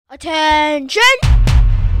Attention!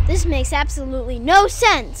 This makes absolutely no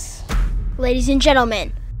sense. Ladies and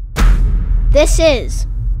gentlemen, this is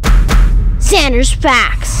Zander's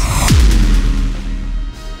Facts.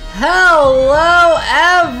 Hello,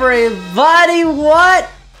 everybody. What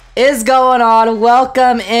is going on?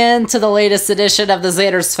 Welcome into the latest edition of the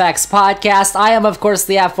Zander's Facts podcast. I am, of course,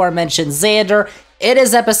 the aforementioned Zander. It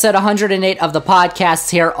is episode 108 of the podcast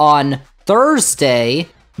here on Thursday,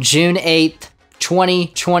 June 8th,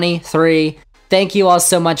 2023. Thank you all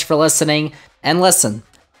so much for listening. And listen,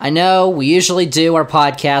 I know we usually do our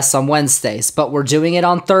podcasts on Wednesdays, but we're doing it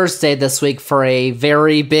on Thursday this week for a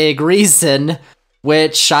very big reason,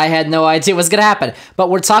 which I had no idea was going to happen. But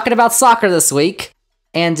we're talking about soccer this week.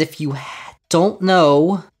 And if you don't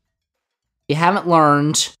know, you haven't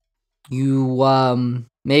learned, you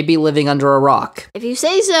may be living under a rock. If you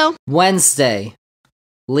say so. Wednesday,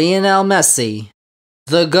 Lionel Messi,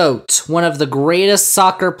 the GOAT, one of the greatest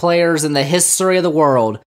soccer players in the history of the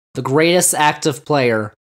world, the greatest active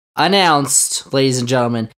player, announced, ladies and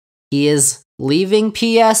gentlemen, he is leaving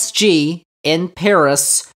PSG in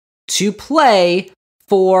Paris to play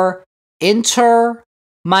for Inter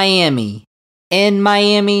Miami in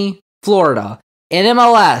Miami, Florida, in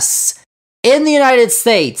MLS, in the United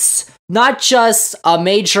States. Not just a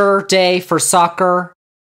major day for soccer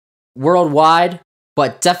worldwide,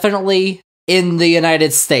 but definitely in the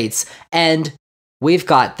United States. And we've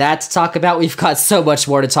got that to talk about. We've got so much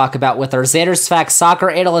more to talk about with our Zander's Facts soccer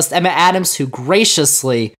analyst, Emma Adams, who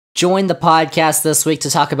graciously joined the podcast this week to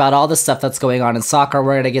talk about all the stuff that's going on in soccer.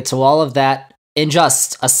 We're going to get to all of that in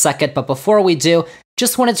just a second. But before we do,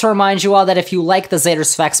 just wanted to remind you all that if you like the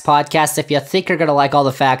Zander's Facts podcast, if you think you're going to like all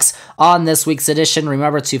the facts on this week's edition,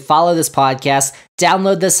 remember to follow this podcast,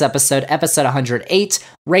 download this episode 108,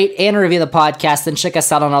 rate and review the podcast, and check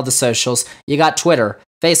us out on all the socials. You got Twitter,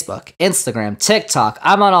 Facebook, Instagram, TikTok.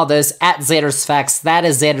 I'm on all those at Zander's Facts. That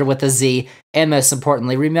is Zander with a Z. And most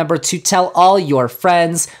importantly, remember to tell all your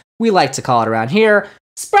friends. We like to call it around here,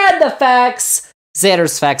 spread the facts.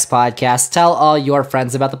 Zander's Facts Podcast. Tell all your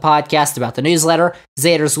friends about the podcast, about the newsletter,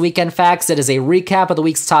 Zander's Weekend Facts. It is a recap of the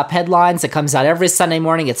week's top headlines. It comes out every Sunday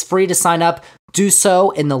morning. It's free to sign up. Do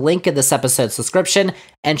so in the link in this episode's description.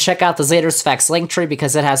 And check out the Zander's Facts link tree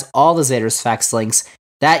because it has all the Zander's Facts links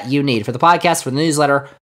that you need for the podcast, for the newsletter,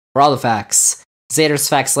 for all the facts. Zander's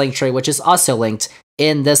Facts link tree, which is also linked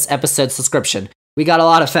in this episode's description. We got a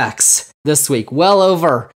lot of facts this week. Well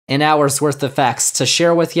over an hour's worth of facts to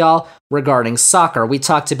share with y'all regarding soccer. We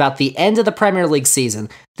talked about the end of the Premier League season.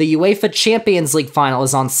 The UEFA Champions League final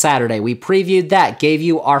is on Saturday. We previewed that, gave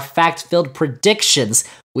you our fact-filled predictions.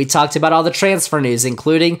 We talked about all the transfer news,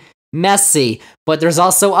 including Messi, but there's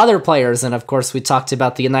also other players, and of course we talked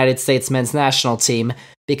about the United States men's national team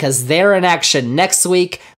because they're in action next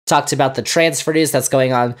week. Talked about the transfer news that's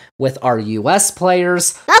going on with our US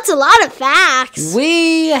players. That's a lot of facts.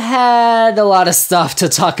 We had a lot of stuff to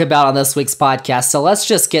talk about on this week's podcast, so let's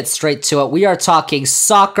just get straight to it. We are talking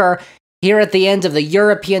soccer here at the end of the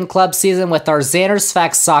European club season with our Zander's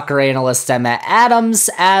Facts soccer analyst, Emma Adams,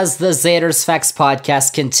 as the Zander's Facts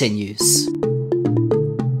podcast continues.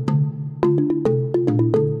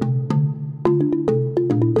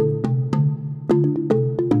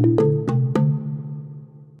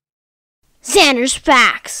 Zander's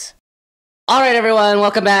Facts. All right, everyone,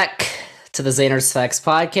 welcome back to the Zander's Facts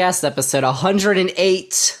podcast, episode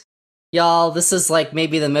 108. Y'all, this is like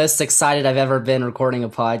maybe the most excited I've ever been recording a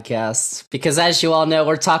podcast because as you all know,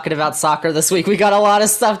 we're talking about soccer this week. We got a lot of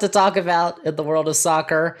stuff to talk about in the world of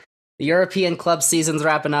soccer. The European club season's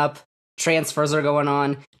wrapping up. Transfers are going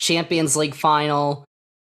on. Champions League final.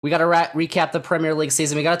 We got to recap the Premier League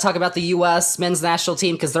season. We got to talk about the U.S. men's national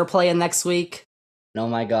team because they're playing next week. Oh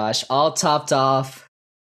my gosh, all topped off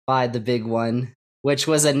by the big one, which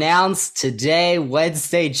was announced today,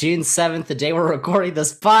 Wednesday, June 7th, the day we're recording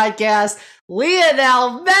this podcast.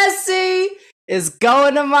 Lionel Messi is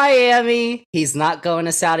going to Miami. He's not going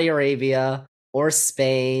to Saudi Arabia or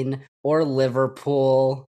Spain or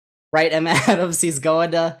Liverpool. Right, Emma Adams, he's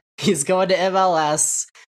going to MLS.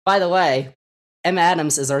 By the way, Emma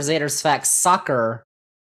Adams is our Zander's Facts soccer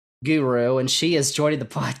guru, and she is joining the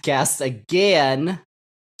podcast again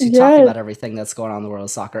to talk about everything that's going on in the world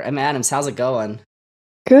of soccer. Emma Adams, how's it going?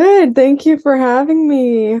 Good. Thank you for having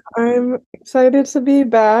me. I'm excited to be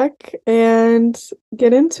back and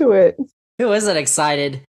get into it. Who isn't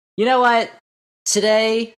excited? You know what?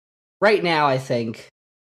 Today, right now, I think,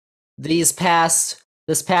 this past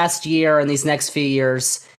year and these next few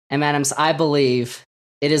years, Emma Adams, I believe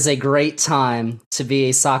it is a great time to be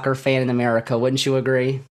a soccer fan in America. Wouldn't you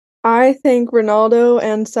agree? I think Ronaldo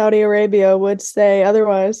and Saudi Arabia would say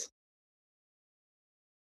otherwise.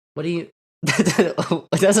 What do you...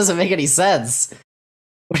 That doesn't make any sense.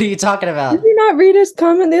 What are you talking about? Did you not read his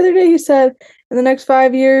comment the other day? He said, in the next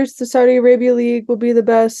 5 years, the Saudi Arabia League will be the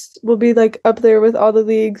best, will be like up there with all the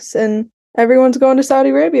leagues, and everyone's going to Saudi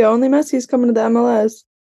Arabia. Only Messi's coming to the MLS.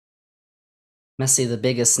 Messi, the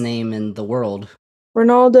biggest name in the world.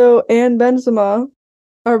 Ronaldo and Benzema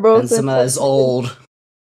are both. Benzema is old.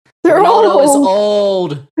 They're Ronaldo all old. is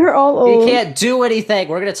old. They're all old. He can't do anything.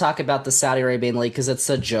 We're going to talk about the Saudi Arabian League because it's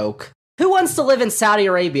a joke. Who wants to live in Saudi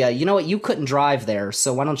Arabia? You know what? You couldn't drive there,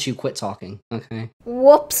 so why don't you quit talking? Okay.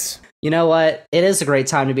 Whoops. You know what? It is a great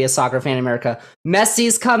time to be a soccer fan in America.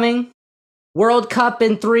 Messi's coming. World Cup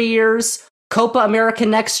in 3 years. Copa America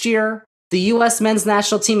next year. The U.S. men's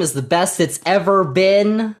national team is the best it's ever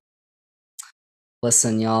been.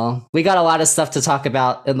 Listen, y'all. We got a lot of stuff to talk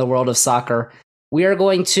about in the world of soccer.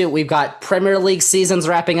 We've got Premier League seasons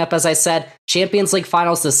wrapping up, as I said. Champions League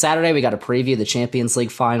finals this Saturday. We got to preview the Champions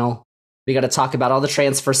League final. We got to talk about all the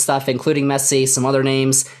transfer stuff, including Messi, some other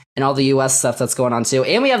names, and all the U.S. stuff that's going on too.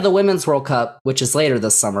 And we have the Women's World Cup, which is later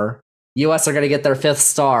this summer. U.S. are going to get their 5th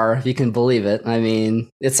star, if you can believe it. I mean,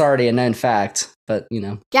 it's already a known fact, but you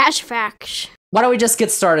know. Gash facts. Why don't we just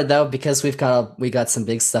get started though? Because we got some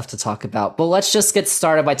big stuff to talk about. But let's just get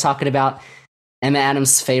started by talking about Emma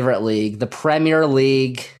Adams' favorite league, the Premier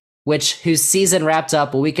League, whose season wrapped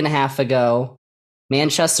up a week and a half ago.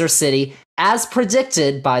 Manchester City, as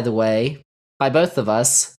predicted, by the way, by both of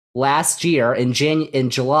us last year in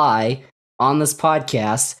July on this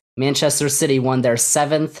podcast, Manchester City won their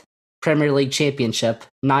 7th Premier League championship,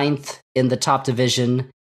 9th in the top division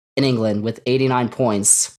in England with 89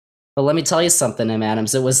 points. But let me tell you something, Em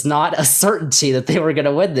Adams, it was not a certainty that they were going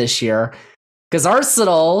to win this year, because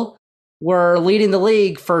Arsenal were leading the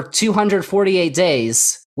league for 248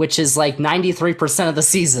 days, which is like 93% of the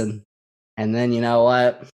season. And then, you know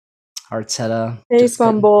what? Arteta. They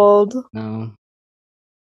fumbled. No.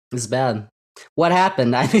 It was bad. What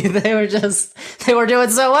happened? I mean, they were doing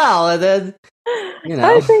so well. And then, you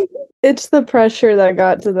know. I think it's the pressure that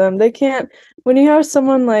got to them. They can't, when you have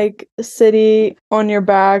someone like City on your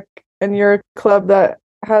back and you're a club that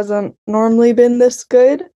hasn't normally been this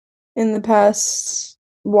good in the past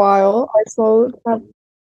while, Arsenal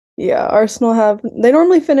have, they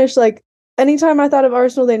normally finish like, anytime I thought of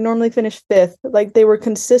Arsenal, they normally finish 5th. Like they were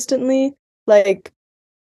consistently like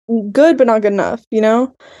good, but not good enough, you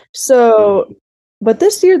know? So, but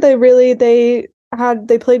this year they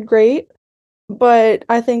played great, but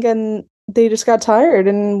I think they just got tired.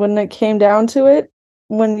 And when it came down to it,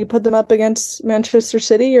 when you put them up against Manchester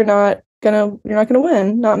City, you're not gonna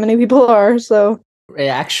win. Not many people are, so.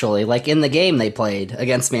 Actually, like in the game they played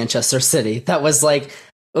against Manchester City, that was like,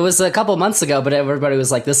 it was a couple months ago, but everybody was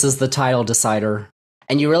like, this is the title decider.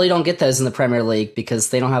 And you really don't get those in the Premier League because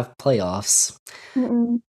they don't have playoffs.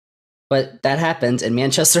 Mm-mm. But that happened, and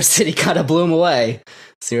Manchester City kind of blew them away.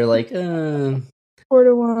 So you're like,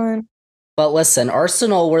 4-1. But listen,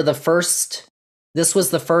 Arsenal were the first. This was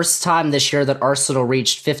the first time this year that Arsenal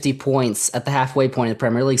reached 50 points at the halfway point of the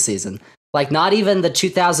Premier League season. Like, not even the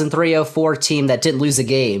 2003-04 team that didn't lose a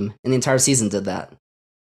game in the entire season did that.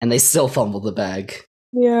 And they still fumbled the bag.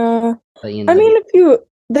 Yeah. But, you know, I mean,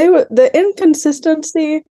 the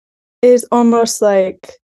inconsistency is almost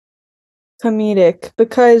like comedic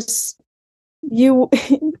because we're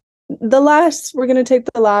going to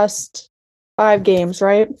take the last 5 games,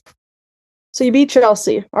 right? So you beat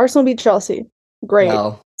Chelsea. Arsenal beat Chelsea. Great.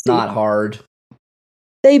 Well, it's not hard.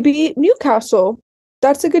 They beat Newcastle.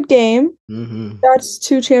 That's a good game. Mm-hmm. That's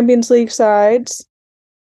 2 Champions League sides.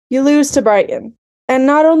 You lose to Brighton. And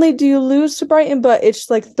not only do you lose to Brighton, but it's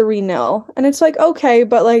like 3-0. And it's like, okay,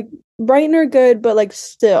 but like Brighton are good, but like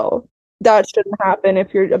still, that shouldn't happen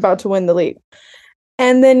if you're about to win the league.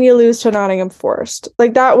 And then you lose to Nottingham Forest.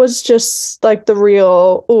 Like that was just like the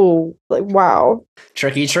real, wow.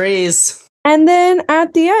 Tricky trees. And then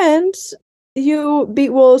at the end, you beat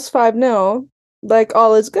Wolves 5-0. Like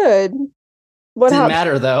all is good. What didn't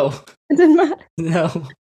matter though. It didn't matter. No.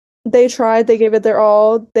 They tried, they gave it their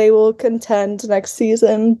all. They will contend next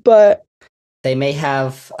season, but they may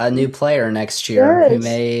have a new player next year who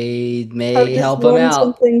may help them out.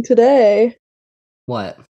 Something today.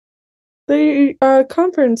 What? The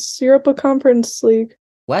Europa Conference League.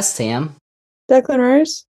 West Ham. Declan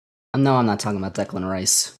Rice. No, I'm not talking about Declan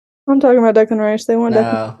Rice. I'm talking about Declan Rice. They want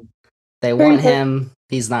Declan. They want him.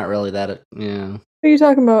 He's not really that. Yeah. Who are you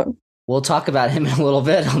talking about? We'll talk about him in a little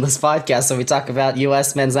bit on this podcast when we talk about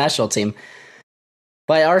U.S. men's national team.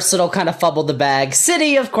 But Arsenal kind of fumbled the bag.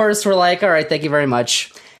 City, of course, were like, all right, thank you very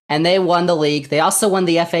much. And they won the league. They also won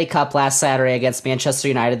the FA Cup last Saturday against Manchester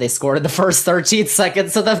United. They scored in the first 13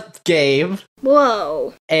 seconds of the game.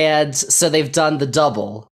 Whoa. And so they've done the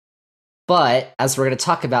double. But, as we're going to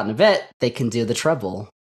talk about in a bit, they can do the treble.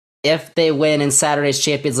 If they win in Saturday's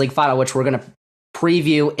Champions League final, which we're going to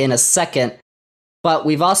preview in a second. But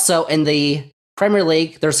we've also, in the Premier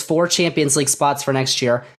League, there's 4 Champions League spots for next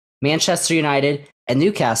year. Manchester United and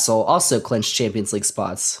Newcastle also clinched Champions League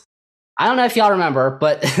spots. I don't know if y'all remember,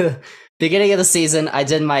 but beginning of the season, I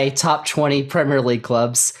did my top 20 Premier League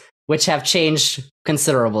clubs, which have changed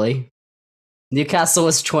considerably. Newcastle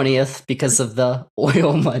was 20th because of the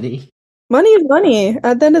oil money. Money is money.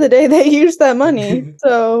 At the end of the day, they use that money.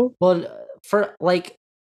 So, well,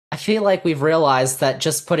 I feel like we've realized that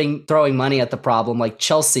just throwing money at the problem, like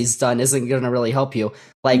Chelsea's done, isn't going to really help you.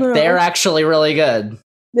 No. They're actually really good.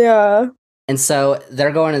 Yeah. And so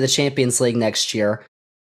they're going to the Champions League next year.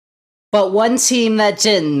 But one team that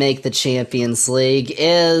didn't make the Champions League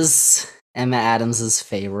is Emma Adams'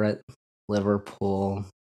 favorite, Liverpool.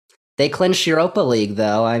 They clinched Europa League,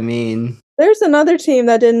 though. I mean, there's another team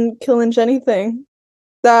that didn't clinch anything.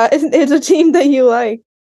 That is a team that you like.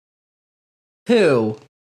 Who?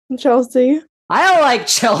 Chelsea. I don't like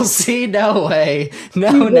Chelsea. No way.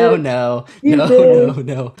 No.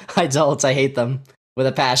 I don't. I hate them with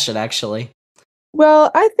a passion, actually.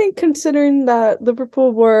 Well, I think considering that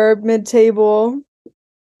Liverpool were mid-table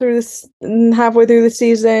halfway through the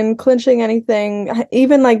season, clinching anything,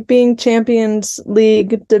 even like being Champions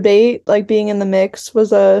League debate, like being in the mix was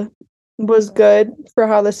good for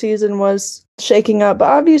how the season was shaking up. But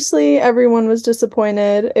obviously, everyone was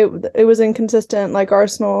disappointed. It was inconsistent, like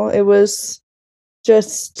Arsenal. It was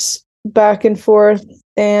just back and forth.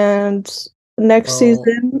 And next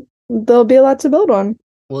season, there'll be a lot to build on.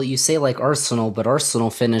 Well, you say like Arsenal, but Arsenal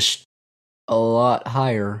finished a lot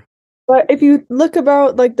higher. But if you look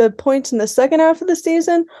about like the points in the second half of the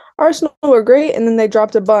season, Arsenal were great, and then they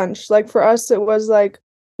dropped a bunch. Like for us, it was like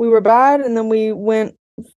we were bad, and then we went.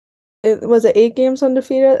 It was 8 games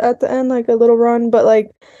undefeated at the end, like a little run. But like,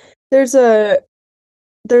 there's a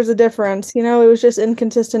difference. You know, it was just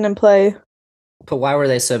inconsistent in play. But why were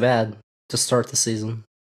they so bad to start the season?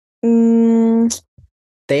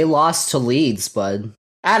 They lost to Leeds, bud.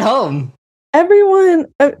 At home. Everyone,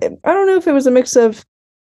 I don't know if it was a mix of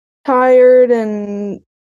tired and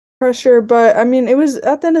pressure, but I mean, it was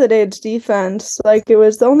at the end of the day, it's defense. Like it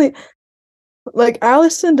was the only. Like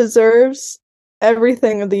Alisson deserves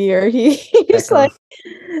everything of the year. He's like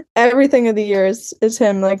everything of the year is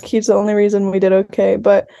him. Like he's the only reason we did okay.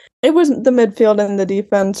 But it wasn't the midfield and the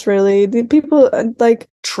defense really. The people like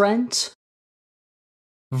Trent,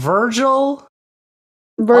 Virgil.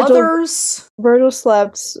 Others? Virgil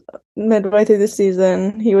slept midway through the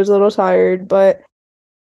season. He was a little tired, but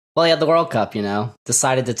well, he had the World Cup,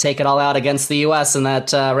 decided to take it all out against the US in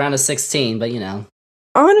that round of 16, but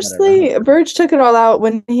honestly, Virg took it all out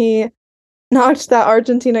when he knocked that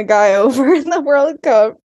Argentina guy over in the World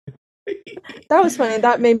Cup. That was funny.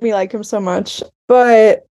 That made me like him so much.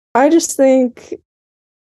 But I just think,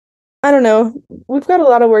 I don't know, we've got a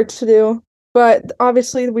lot of work to do, but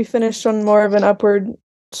obviously we finished on more of an upward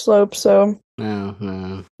slope, so.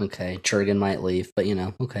 No. Okay. Jurgen might leave, but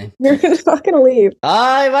okay. Jurgen's not gonna leave.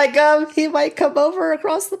 He might come over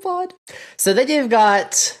across the pond. So then you've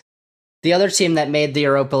got the other team that made the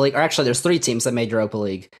Europa League, or actually there's 3 teams that made Europa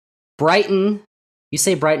League. Brighton, you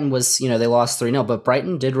say Brighton was, they lost 3-0, but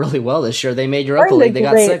Brighton did really well this year. They made Europa League, they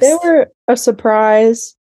got 6th. They were a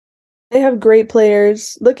surprise. They have great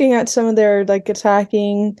players. Looking at some of their like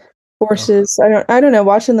attacking forces, I don't know,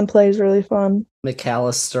 watching them play is really fun.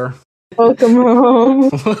 McAllister. Welcome home.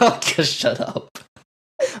 Just shut up.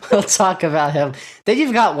 We'll talk about him. Then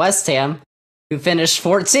you've got West Ham, who finished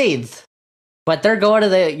 14th. But they're going to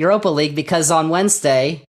the Europa League because on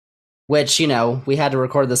Wednesday, which, we had to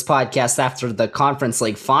record this podcast after the Conference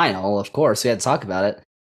League final, of course, we had to talk about it.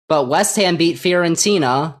 But West Ham beat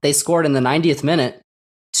Fiorentina. They scored in the 90th minute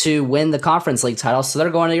to win the Conference League title, so they're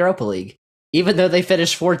going to Europa League, even though they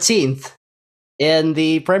finished 14th in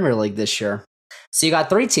the Premier League this year. So you got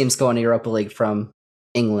 3 teams going to Europa League from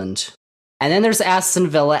England. And then there's Aston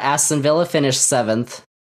Villa. Aston Villa finished 7th.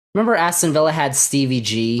 Remember Aston Villa had Stevie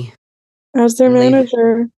G as their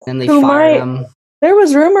manager. And they fired him. There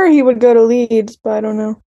was rumor he would go to Leeds, but I don't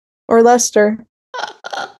know. Or Leicester.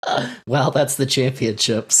 Well, that's the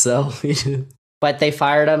championship, so. But they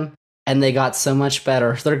fired him, and they got so much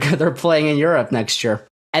better. They're playing in Europe next year.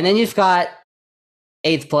 And then you've got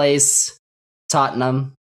 8th place,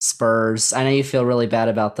 Tottenham, Spurs. I know you feel really bad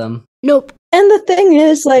about them. Nope. And the thing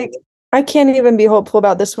is, like, I can't even be hopeful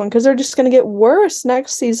about this one because they're just going to get worse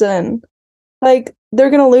next season. Like, they're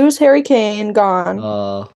gonna lose Harry Kane, gone.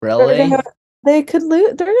 Really? They could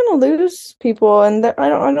lose. They're gonna lose people, and I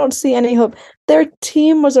don't see any hope. Their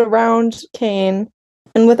team was around Kane,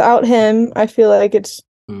 and without him, I feel like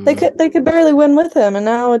they could barely win with him, and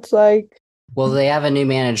now it's like. Well, they have a new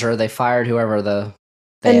manager. They fired whoever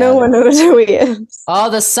they no one knows who he is.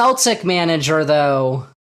 Oh, the Celtic manager, though.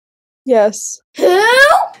 Yes. Who?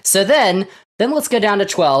 So then let's go down to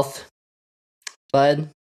 12th. Bud,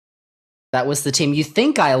 that was the team you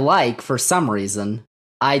think I like for some reason.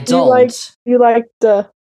 I don't. You liked the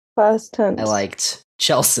past tense. I liked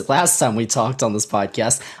Chelsea. Last time we talked on this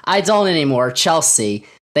podcast. I don't anymore. Chelsea.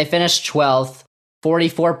 They finished 12th,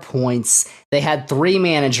 44 points. They had 3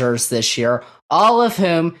 managers this year, all of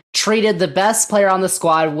whom treated the best player on the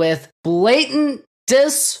squad with blatant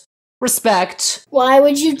disrespect. Why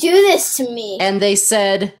would you do this to me? And they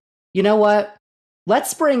said, you know what?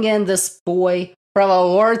 Let's bring in this boy from a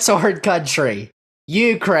war-torn country,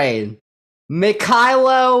 Ukraine,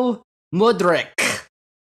 Mikhailo Mudryk.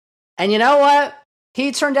 And you know what?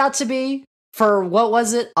 He turned out to be, for what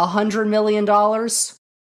was it, $100 million?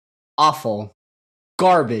 Awful.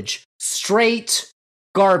 Garbage. Straight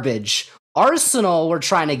garbage. Arsenal were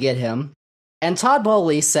trying to get him, and Todd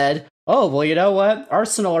Bowley said, oh, well, you know what?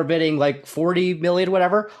 Arsenal are bidding like 40 million,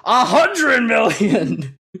 whatever. 100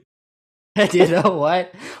 million! And you know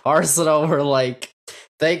what? Arsenal were like,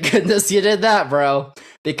 thank goodness you did that, bro.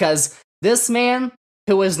 Because this man,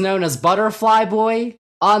 who was known as Butterfly Boy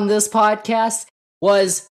on this podcast,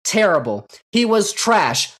 was terrible. He was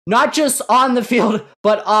trash. Not just on the field,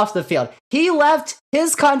 but off the field. He left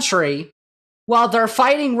his country while they're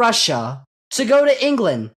fighting Russia to go to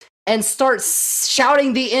England and start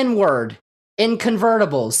shouting the N-word in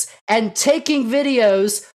convertibles and taking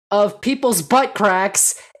videos of people's butt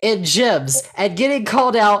cracks in gyms and getting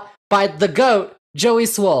called out by the GOAT, Joey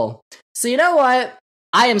Swoll. So you know what?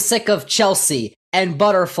 I am sick of Chelsea and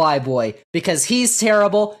Butterfly Boy because he's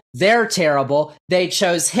terrible, they're terrible. They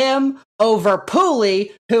chose him over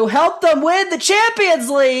Pooley, who helped them win the Champions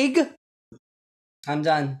League. I'm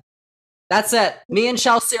done. That's it. Me and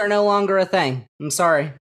Chelsea are no longer a thing. I'm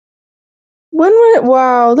sorry.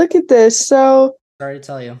 Wow, look at this. So, sorry to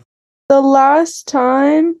tell you. The last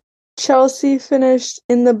time Chelsea finished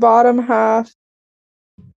in the bottom half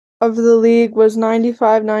of the league was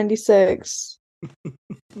 95-96.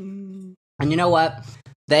 And you know what?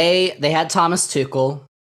 They had Thomas Tuchel.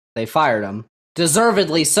 They fired him.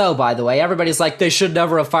 Deservedly so, by the way. Everybody's like, they should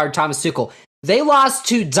never have fired Thomas Tuchel. They lost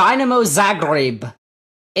to Dynamo Zagreb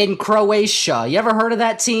in Croatia. You ever heard of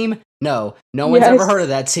that team? No one's ever heard of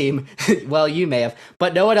that team. Well, you may have,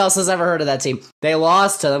 but no one else has ever heard of that team. They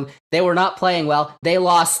lost to them. They were not playing well. They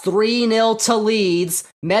lost 3-0 to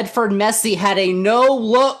Leeds. Medford Messi had a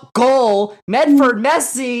no-look goal. Medford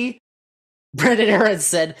Messi, Brendan Aaron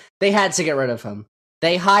said they had to get rid of him.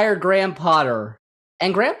 They hired Graham Potter.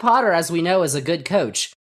 And Graham Potter, as we know, is a good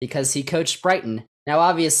coach because he coached Brighton. Now,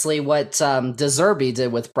 obviously, what De Zerbi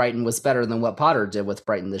did with Brighton was better than what Potter did with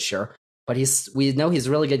Brighton this year. But we know he's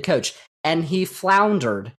a really good coach. And he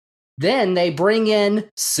floundered. Then they bring in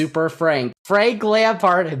Super Frank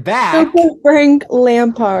Lampard back. Super Frank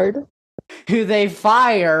Lampard. Who they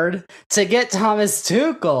fired to get Thomas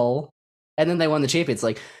Tuchel. And then they won the Champions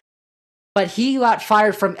League. But he got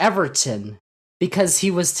fired from Everton because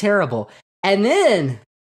he was terrible. And then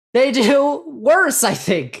they do worse, I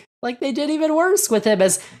think. Like, they did even worse with him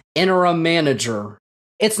as interim manager.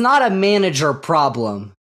 It's not a manager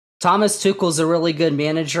problem. Thomas Tuchel's a really good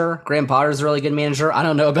manager. Graham Potter's a really good manager. I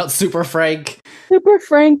don't know about Super Frank. Super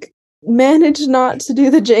Frank managed not to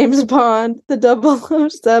do the James Bond, the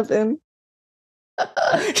 007.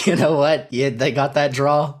 You know what? Yeah, they got that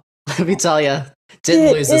draw. Let me tell you.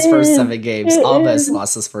 Didn't lose his first 7 games. Almost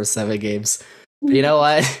lost his first 7 games. But you know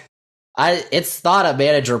what? It's not a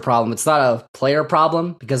manager problem. It's not a player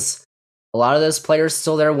problem because a lot of those players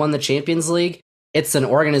still there won the Champions League. It's an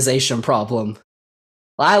organization problem.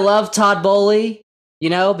 I love Todd Bowley,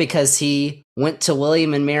 because he went to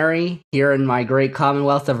William and Mary here in my great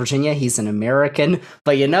Commonwealth of Virginia. He's an American.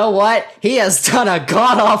 But you know what? He has done a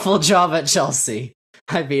god-awful job at Chelsea.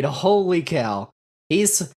 I mean, holy cow. He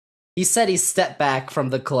said he stepped back from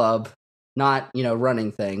the club, not,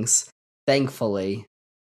 running things. Thankfully.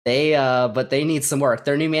 But they need some work.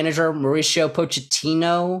 Their new manager, Mauricio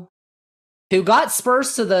Pochettino, who got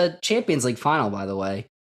Spurs to the Champions League final, by the way.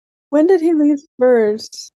 When did he leave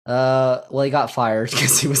Spurs? Well, he got fired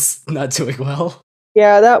because he was not doing well.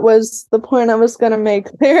 Yeah, that was the point I was going to make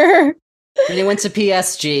there. Then he went to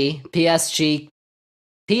PSG. PSG,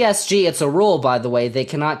 it's a rule, by the way, they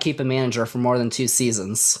cannot keep a manager for more than 2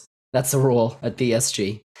 seasons. That's the rule at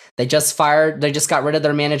PSG. They just got rid of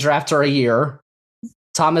their manager after a year.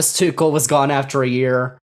 Thomas Tuchel was gone after a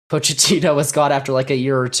year. Pochettino was gone after like a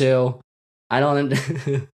year or two. I don't...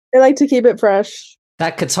 They like to keep it fresh.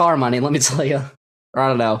 That Qatar money, let me tell you. Or I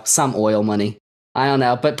don't know, some oil money. I don't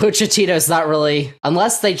know. But Pochettino's not really...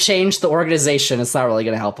 Unless they change the organization, it's not really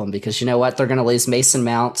going to help them. Because you know what? They're going to lose Mason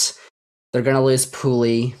Mount. They're going to lose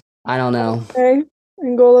Pooley. I don't know. Okay.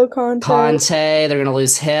 N'Golo Kanté. They're going to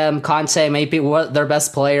lose him. Kanté may be their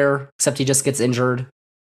best player, except he just gets injured.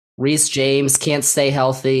 Reece James can't stay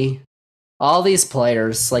healthy. All these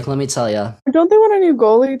players, like, let me tell you. Don't they want a new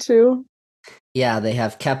goalie, too? Yeah, they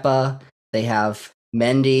have Kepa. They have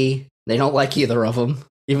Mendy. They don't like either of them,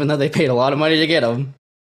 even though they paid a lot of money to get them.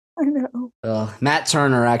 I know. Matt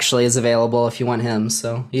Turner actually is available if you want him,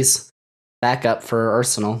 so he's back up for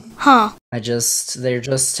Arsenal. Huh. They're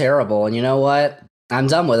just terrible. And you know what? I'm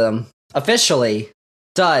done with them. Officially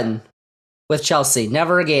done with Chelsea.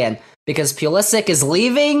 Never again. Because Pulisic is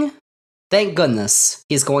leaving. Thank goodness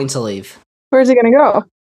he's going to leave. Where's he going to go?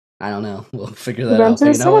 I don't know. We'll figure that Juventus? out.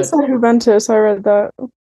 You know Someone said Juventus. I read that.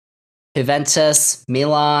 Juventus,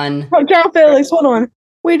 Milan. Oh, João Felix. Hold on.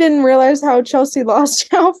 We didn't realize how Chelsea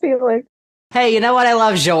lost João Felix. Hey, you know what? I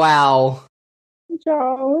love João.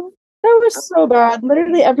 João. That was so bad.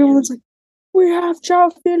 Literally everyone was like, we have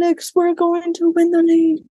João Felix. We're going to win the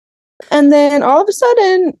league. And then all of a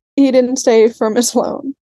sudden, he didn't stay from his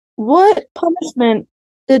loan. What punishment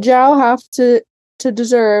did João have to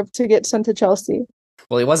deserve to get sent to Chelsea?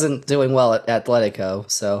 Well, he wasn't doing well at Atletico,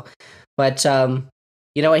 so... But,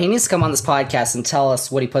 you know what? He needs to come on this podcast and tell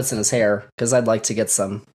us what he puts in his hair, because I'd like to get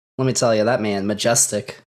some. Let me tell you, that man,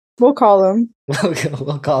 majestic. We'll call him.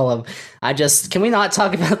 We'll call him. Can we not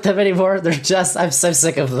talk about them anymore? I'm so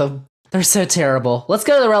sick of them. They're so terrible. Let's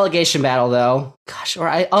go to the relegation battle, though. Gosh,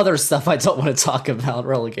 other stuff I don't want to talk about,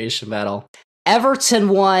 relegation battle. Everton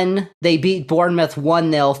won. They beat Bournemouth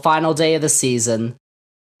 1-0, final day of the season.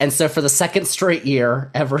 And so for the second straight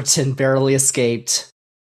year, Everton barely escaped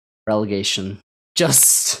relegation.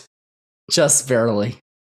 Just barely.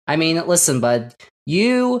 I mean, listen, bud.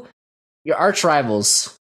 Your arch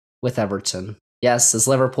rivals with Everton. Yes, is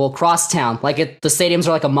Liverpool. Crosstown. The stadiums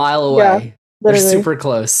are like a mile away. Yeah, they're super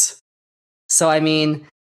close. So, I mean,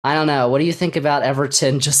 I don't know. What do you think about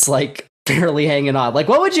Everton just, barely hanging on? What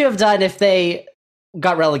would you have done if they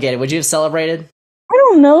got relegated? Would you have celebrated? I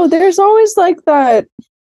don't know. There's always that.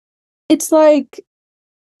 It's like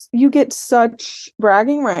you get such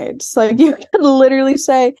bragging rights. You could literally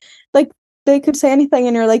say, they could say anything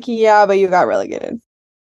and you're like, yeah, but you got relegated.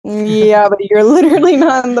 Yeah, but you're literally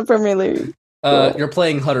not in the Premier League. You're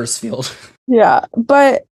playing Huddersfield. Yeah,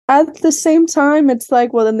 but at the same time, it's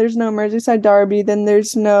well, then there's no Merseyside derby. Then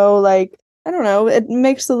there's no, I don't know. It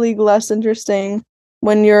makes the league less interesting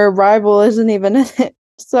when your rival isn't even in it.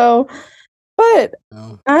 So, but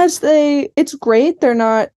it's great they're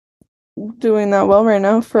not doing that well right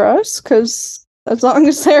now for us, because as long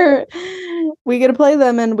as we get to play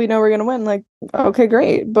them and we know we're going to win, okay,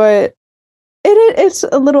 great. But it's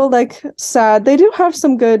a little sad. They do have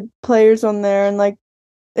some good players on there, and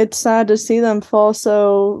it's sad to see them fall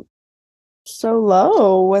so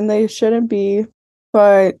low when they shouldn't be.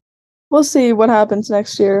 But we'll see what happens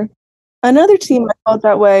next year. Another team I felt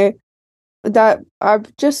that way, that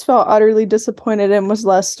I've just felt utterly disappointed in, was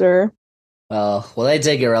Leicester. Well, they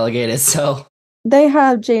did get relegated, so... They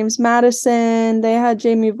had James Maddison, they had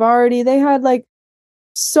Jamie Vardy, they had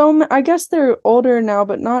I guess they're older now,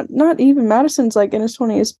 but not even Madison's in his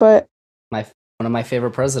 20s, but... One of my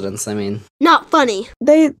favorite presidents, I mean. Not funny.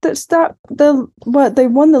 They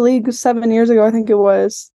won the league 7 years ago, I think it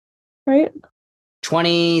was. Right?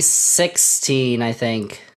 2016, I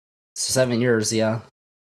think. 7 years, yeah.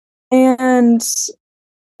 And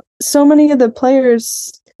so many of the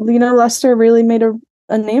players, Leicester really made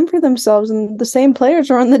a name for themselves, and the same players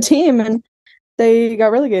are on the team, and they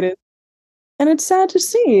got relegated. And it's sad to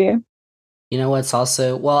see. You know what's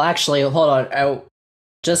also... Well, actually, hold on.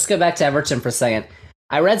 Just go back to Everton for a second.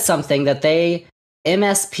 I read something that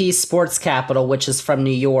MSP Sports Capital, which is from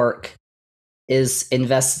New York, is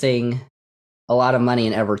investing a lot of money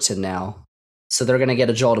in Everton now. So they're going to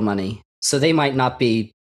get a jolt of money. So they might not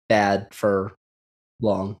be bad for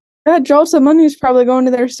long. That jolt of money is probably going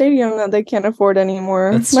to their stadium that they can't afford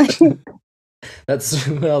anymore. That's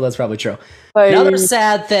probably true. Another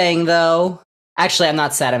sad thing, though. Actually, I'm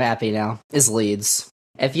not sad. I'm happy now. Is Leeds.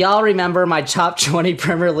 If y'all remember my top 20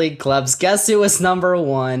 Premier League clubs, guess who was number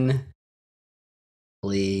 1?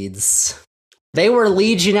 Leeds. They were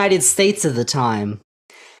Leeds United States at the time.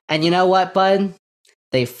 And you know what, bud?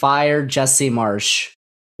 They fired Jesse Marsh.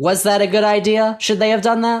 Was that a good idea? Should they have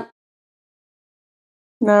done that?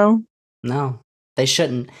 No. No, they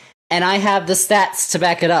shouldn't. And I have the stats to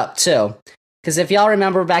back it up, too. Because if y'all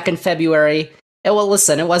remember back in February, it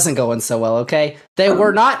wasn't going so well, okay? They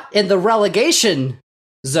were not in the relegation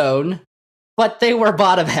zone, but they were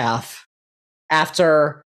bottom half.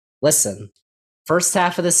 First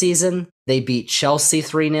half of the season, they beat Chelsea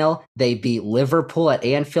 3-0. They beat Liverpool at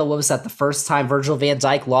Anfield. What was that? The first time Virgil van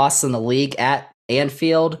Dijk lost in the league at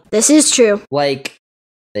Anfield? This is true. Like,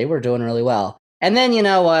 they were doing really well. And then, you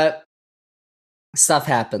know what? Stuff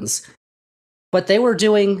happens. But they were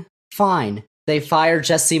doing fine. They fired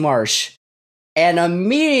Jesse Marsch. And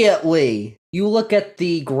immediately, you look at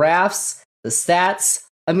the graphs, the stats,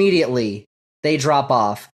 immediately, they drop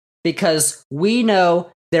off. Because we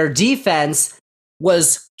know their defense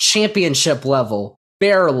was championship level.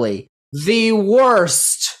 Barely. The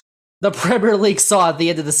worst the Premier League saw at the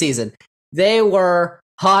end of the season. They were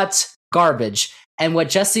hot garbage. And what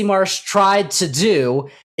Jesse Marsch tried to do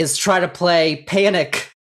is try to play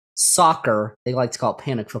panic soccer. They like to call it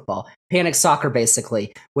panic football. Panic soccer,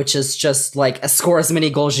 basically, which is just like score as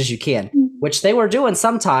many goals as you can, which they were doing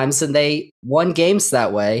sometimes, and they won games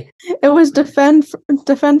that way. It was defend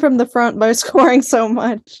from the front by scoring so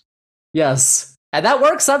much. Yes. And that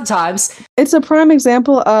works sometimes. It's a prime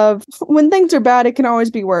example of when things are bad, it can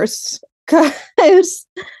always be worse. Because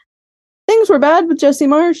things were bad with Jesse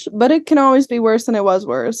Marsch, but it can always be worse than it was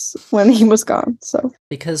worse when he was gone. So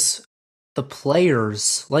because the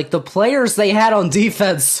players they had on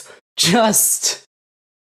defense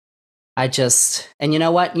and you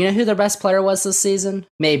know what? You know who their best player was this season?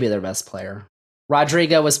 Maybe their best player.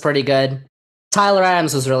 Rodrigo was pretty good. Tyler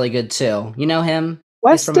Adams was really good too. You know him?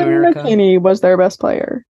 Weston McKennie was their best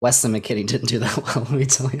player. Weston McKennie didn't do that well, let me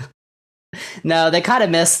tell you. No, they kind of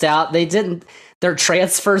missed out. Their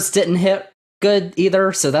transfers didn't hit good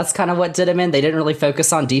either, so that's kind of what did him in. They didn't really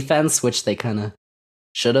focus on defense, which they kind of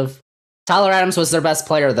should have. Tyler Adams was their best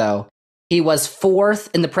player, though. He was 4th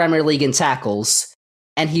in the Premier League in tackles,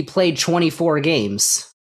 and he played 24 games.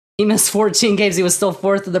 He missed 14 games. He was still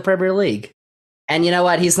 4th in the Premier League. And you know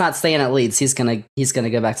what? He's not staying at Leeds. He's gonna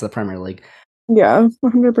go back to the Premier League. Yeah,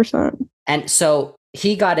 100%. And so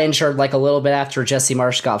he got injured like a little bit after Jesse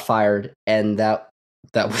Marsch got fired, and that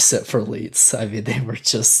was it for Leeds. I mean, they were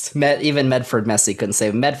just even Medford Messi couldn't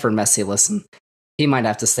save him. Medford Messi, listen, he might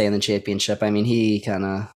have to stay in the championship. I mean,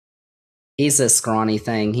 he's a scrawny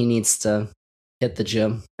thing. He needs to hit the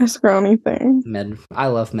gym. A scrawny thing. I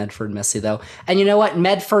love Medford Messi though, and you know what?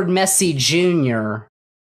 Medford Messi Jr.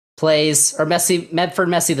 Medford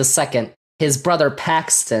Messi the second. His brother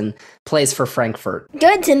Paxton plays for Frankfurt.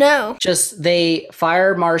 Good to know. They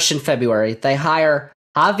fire Marsch in February. They hire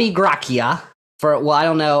Javi Gracia I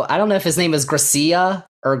don't know if his name is Gracia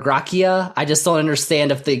or Gracia. I just don't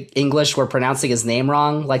understand if the English were pronouncing his name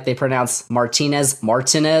wrong, like they pronounce Martinez,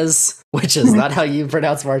 which is not how you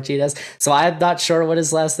pronounce Martinez. So I'm not sure what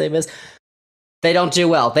his last name is. They don't do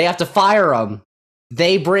well. They have to fire him.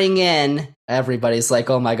 They bring in, everybody's like,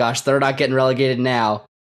 oh my gosh, they're not getting relegated now.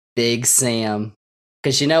 Big Sam.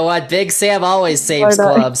 Because you know what? Big Sam always saves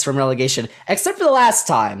clubs from relegation. Except for the last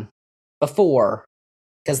time. Before.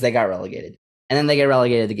 Because they got relegated. And then they get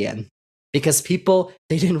relegated again. Because they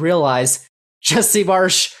didn't realize Jesse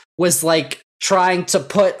Marsch was like trying to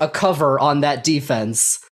put a cover on that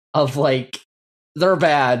defense of like, they're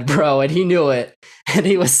bad, bro. And he knew it. And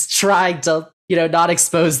he was trying to, not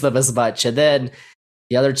expose them as much. And then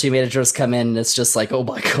the other two managers come in and it's just like, oh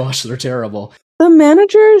my gosh, they're terrible. The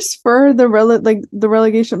managers for the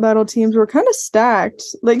relegation battle teams were kind of stacked.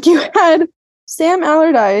 Like you had Sam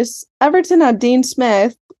Allardyce, Everton had Dean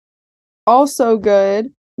Smith, also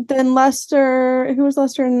good. Then Leicester, who was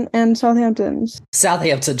Leicester and Southampton?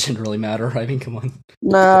 Southampton didn't really matter. I mean, come on.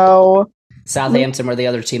 No. Southampton were the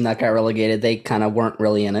other team that got relegated. They kind of weren't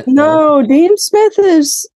really in it. No, Dean Smith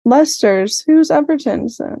is Leicester's. Who's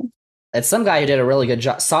Everton's then? It's some guy who did a really good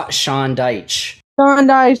job. Sean Dyche. Sean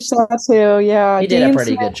Dyche, that's who, yeah. He did a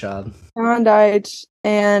pretty good job. Sean Dyche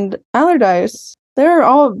and Allardyce. They're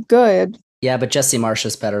all good. Yeah, but Jesse Marsch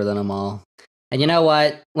is better than them all. And you know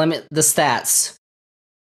what? The stats.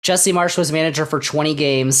 Jesse Marsch was manager for 20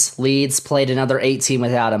 games. Leeds played another 18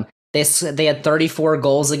 without him. They had 34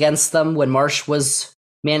 goals against them when Marsch was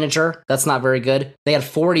manager. That's not very good. They had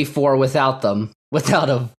 44 without him.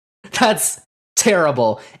 That's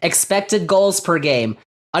terrible. Expected goals per game.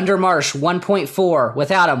 Under Marsch, 1.4.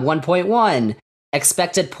 Without him, 1.1.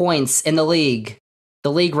 Expected points in the league.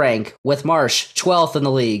 The league rank with Marsch, 12th in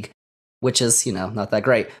the league, which is, not that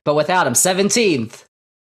great. But without him, 17th.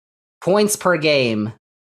 Points per game.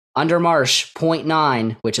 Under Marsch,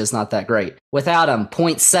 0.9, which is not that great. Without him,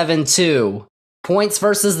 0.72. Points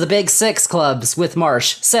versus the big 6 clubs with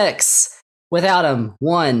Marsh. 6. Without him,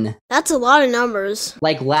 1. That's a lot of numbers.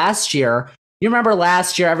 Like last year, you remember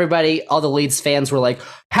last year, everybody, all the Leeds fans were like,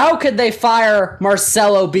 how could they fire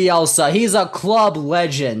Marcelo Bielsa? He's a club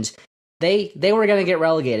legend. They were going to get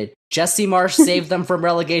relegated. Jesse Marsh saved them from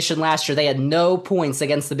relegation last year. They had no points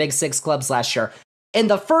against the big 6 clubs last year. In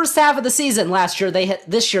the first half of the season this year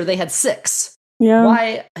they had 6.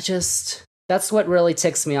 Yeah. That's what really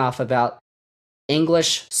ticks me off about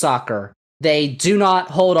English soccer. They do not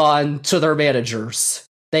hold on to their managers.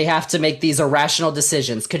 They have to make these irrational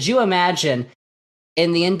decisions. Could you imagine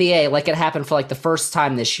in the NBA, like it happened for like the first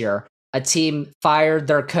time this year, a team fired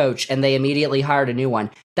their coach and they immediately hired a new one?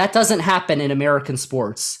 That doesn't happen in American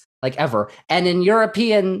sports, like ever. And in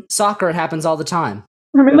European soccer, it happens all the time.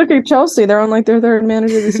 I mean, look at Chelsea. They're on like their 3rd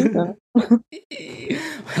manager of the season.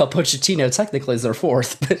 Well, Pochettino technically is their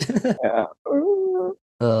 4th. But Yeah.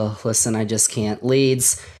 oh, listen, I just can't.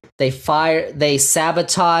 Leeds, they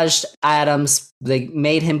sabotaged Adams. They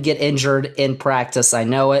made him get injured in practice. I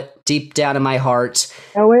know it deep down in my heart.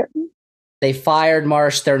 Know it. They fired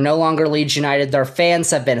Marsh. They're no longer Leeds United. Their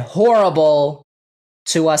fans have been horrible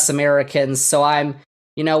to us Americans. So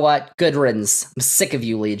you know what? Good riddance. I'm sick of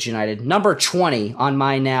you, Leeds United. Number 20 on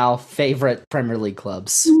my now favorite Premier League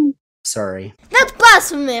clubs. Sorry. That's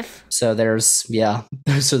blasphemous. So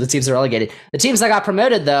so the teams are relegated. The teams that got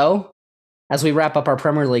promoted, though, as we wrap up our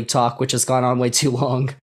Premier League talk, which has gone on way too long,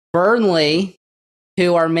 Burnley,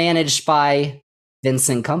 who are managed by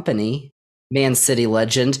Vincent Kompany, Man City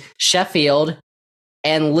legend, Sheffield,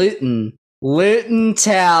 and Luton. Luton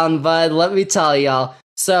Town, bud, let me tell y'all.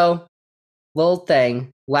 So, little thing,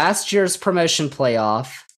 last year's promotion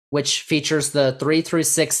playoff, which features the 3 through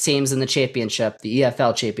 6 teams in the championship, the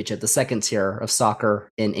EFL championship, the second tier of soccer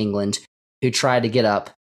in England, who tried to get up.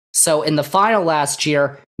 So in the final last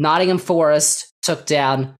year, Nottingham Forest took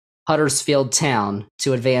down Huddersfield Town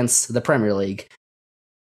to advance to the Premier League.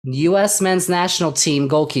 US men's national team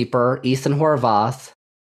goalkeeper Ethan Horvath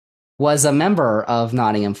was a member of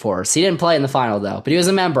Nottingham Forest. He didn't play in the final, though, but he was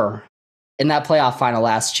a member in that playoff final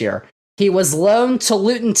last year. He was loaned to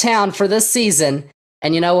Luton Town for this season,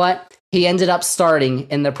 and you know what? He ended up starting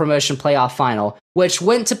in the promotion playoff final, which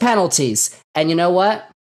went to penalties. And you know what?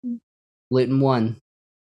 Luton won.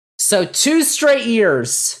 So 2 straight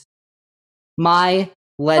years, my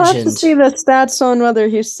legend. I'll have to see the stats on whether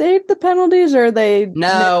he saved the penalties or they...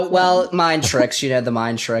 No, well, mind tricks. You know the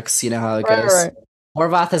mind tricks. You know how it goes. Right.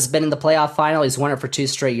 Horvath has been in the playoff final. He's won it for 2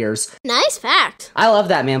 straight years. Nice fact. I love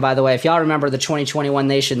that man, by the way. If y'all remember the 2021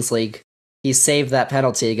 Nations League, he saved that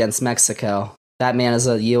penalty against Mexico. That man is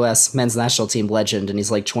a U.S. men's national team legend, and he's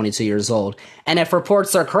like 22 years old. And if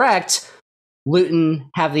reports are correct, Luton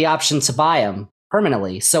have the option to buy him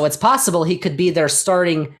permanently. So it's possible he could be their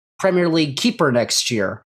starting Premier League keeper next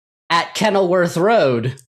year at Kenilworth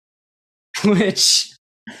Road, which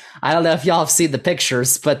I don't know if y'all have seen the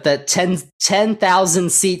pictures, but the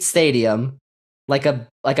 10,000 seat stadium, like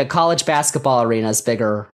a college basketball arena, is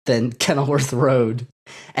bigger than Kenilworth Road,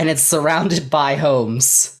 and it's surrounded by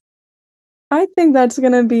homes. I think that's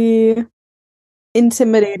going to be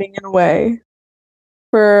intimidating in a way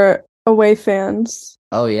for away fans.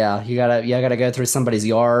 Oh yeah, you gotta go through somebody's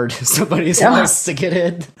yard, somebody's house to get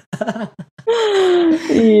in.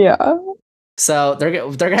 Yeah. So they're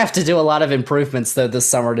gonna have to do a lot of improvements though this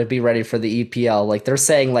summer to be ready for the EPL. Like they're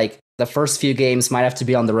saying, like the first few games might have to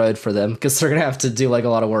be on the road for them because they're gonna have to do like a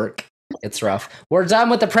lot of work. It's rough. We're done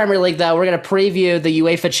with the Premier League though. We're gonna preview the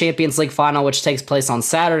UEFA Champions League final, which takes place on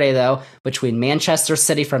Saturday though, between Manchester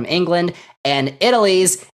City from England and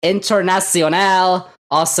Italy's Internazionale,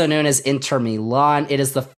 also known as Inter Milan. It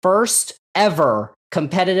is the first ever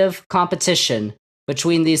competitive competition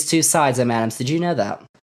between these two sides, Adams. Did you know that?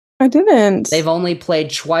 I didn't. They've only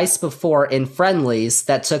played twice before in friendlies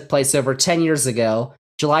that took place over 10 years ago.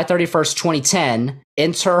 July 31st, 2010,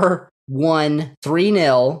 Inter won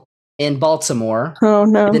 3-0 in Baltimore. Oh,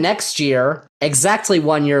 no. The next year, exactly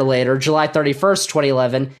 1 year later, July 31st,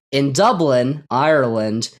 2011, in Dublin,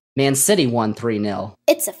 Ireland, Man City won 3-0.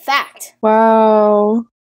 It's a fact. Wow.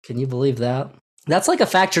 Can you believe that? That's like a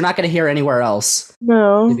fact you're not going to hear anywhere else.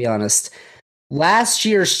 No. To be honest. Last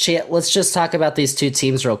year's let's just talk about these two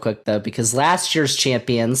teams real quick, though, because last year's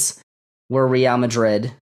champions were Real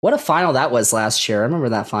Madrid. What a final that was last year. I remember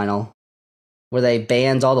that final where they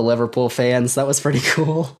banned all the Liverpool fans. That was pretty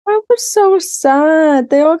cool. That was so sad.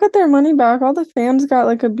 They all got their money back. All the fans got,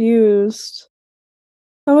 like, abused.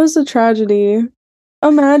 That was a tragedy.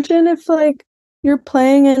 Imagine if, like, you're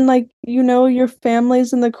playing and, like, you know, your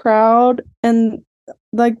family's in the crowd and,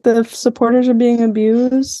 like, the supporters are being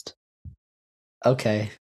abused. Okay.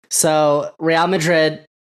 So Real Madrid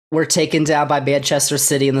were taken down by Manchester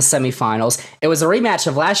City in the semifinals. It was a rematch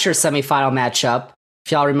of last year's semifinal matchup,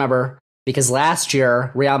 if y'all remember, because last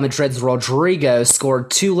year Real Madrid's Rodrigo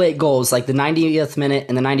scored 2 late goals, like the 90th minute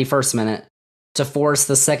and the 91st minute, to force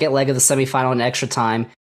the second leg of the semifinal in extra time.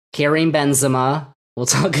 Karim Benzema, we'll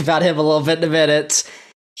talk about him a little bit in a minute.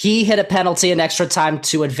 He hit a penalty in extra time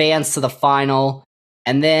to advance to the final.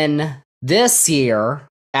 And then this year,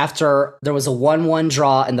 after there was a 1-1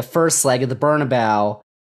 draw in the first leg of the Bernabeu,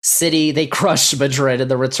 City, they crushed Madrid in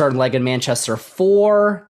the return leg in Manchester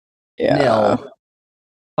 4-0.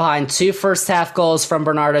 Behind 2 first-half goals from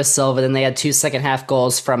Bernardo Silva, then they had 2 second-half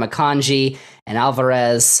goals from Akanji and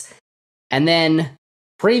Alvarez. And then,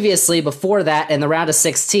 previously, before that, in the round of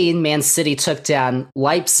 16, Man City took down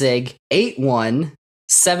Leipzig 8-1,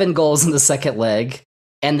 7 goals in the second leg,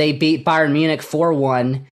 and they beat Bayern Munich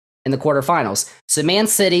 4-1 in the quarterfinals. So Man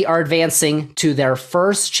City are advancing to their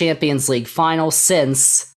first Champions League final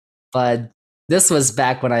since, but this was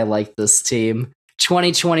back when I liked this team.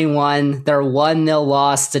 2021, their 1-0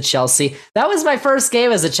 loss to Chelsea. That was my first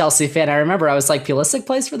game as a Chelsea fan. I remember I was like, Pulisic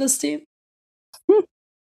plays for this team?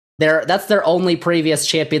 That's their only previous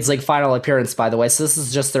Champions League final appearance, by the way, so this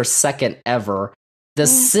is just their second ever. The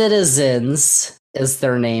Citizens, is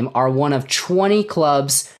their name, are one of 20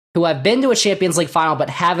 clubs who have been to a Champions League final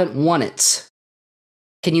but haven't won it.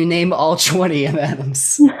 Can you name all 20,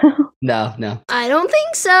 Adams? No. I don't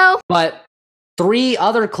think so. But 3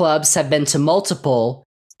 other clubs have been to multiple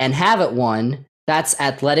and haven't won. That's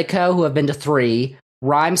Atletico, who have been to 3,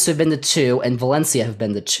 Reims, who have been to 2, and Valencia have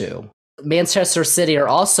been to 2. Manchester City are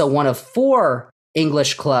also one of 4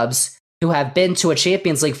 English clubs who have been to a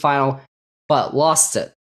Champions League final but lost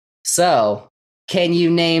it. So, can you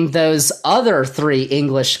name those other 3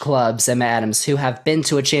 English clubs, Emma Adams, who have been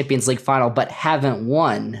to a Champions League final but haven't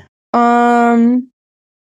won?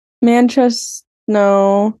 Manchester,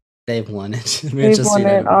 no. They've won it. They've won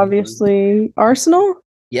it, obviously. Arsenal?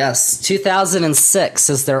 Yes,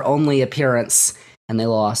 2006 is their only appearance, and they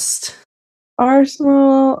lost.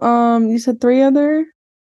 Arsenal, you said 3 other?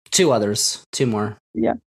 2 others. 2 more.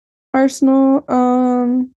 Yeah. Arsenal,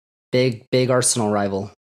 Big Arsenal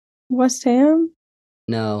rival. West Ham?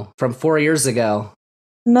 No, from 4 years ago.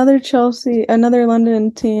 Another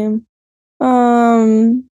London team.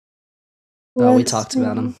 We talked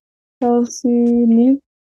about them. Chelsea,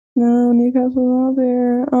 Newcastle not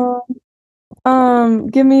there.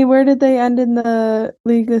 Give me, where did they end in the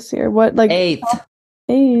league this year? What, like 8th?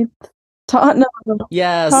 8th. Tottenham.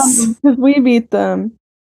 Yes. Because we beat them.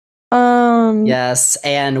 Yes,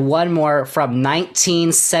 and one more from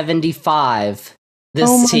 1975.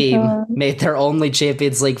 This team made their only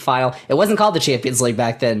Champions League final. It wasn't called the Champions League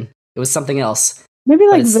back then. It was something else. Maybe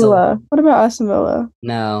like Villa. What about Aston Villa?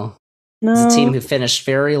 No. It's a team who finished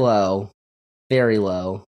very low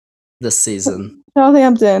this season.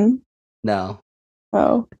 Southampton. No.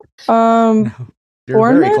 Oh. No. You're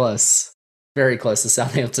Bournemouth? very close. Very close to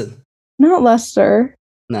Southampton. Not Leicester.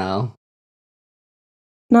 No.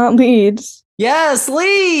 Not Leeds. Yes,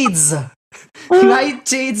 Leeds!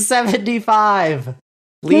 1975.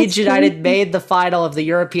 Leeds United made the final of the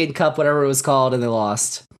European Cup, whatever it was called, and they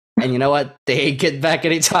lost. And you know what? They ain't getting back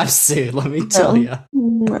anytime soon, let me tell you.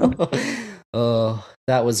 No. Oh,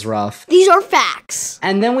 that was rough. These are facts.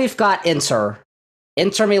 And then we've got Inter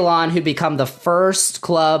Milan, who become the first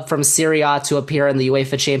club from Serie A to appear in the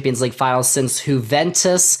UEFA Champions League final since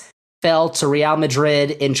Juventus fell to Real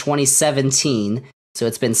Madrid in 2017. So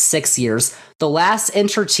it's been 6 years. The last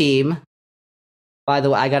Inter team, by the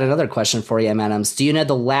way, I got another question for you, Adams. Do you know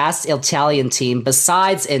the last Italian team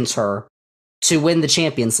besides Inter to win the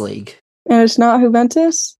Champions League? And it's not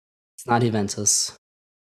Juventus? It's not Juventus.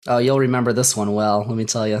 Oh, you'll remember this one well, let me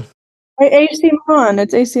tell you. AC Milan.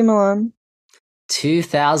 It's AC Milan.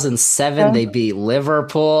 2007, They beat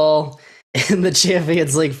Liverpool in the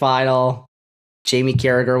Champions League final. Jamie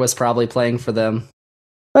Carragher was probably playing for them.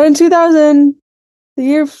 But in 2000, the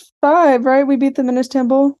year 5, right? We beat them in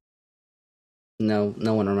Istanbul. No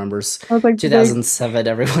one remembers. I was like, 2007,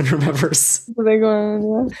 everyone remembers.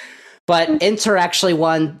 Yeah. But Inter actually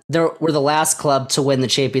won. They were the last club to win the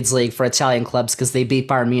Champions League for Italian clubs because they beat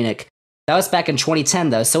Bayern Munich. That was back in 2010,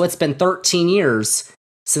 though. So it's been 13 years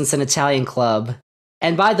since an Italian club.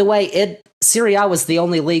 And by the way, Serie A was the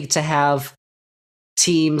only league to have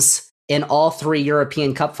teams in all 3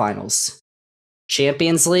 European Cup finals.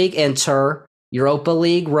 Champions League, Inter. Europa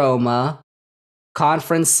League, Roma.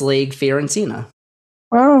 Conference League, Fiorentina.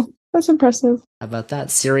 Wow, that's impressive. How about that?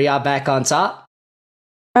 Serie A back on top?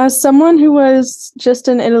 As someone who was just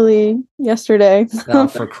in Italy yesterday. Oh,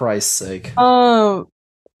 for Christ's sake. The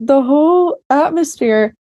whole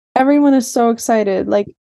atmosphere everyone is so excited.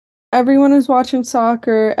 Like, everyone is watching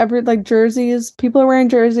soccer. Jerseys. People are wearing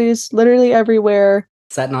jerseys literally everywhere.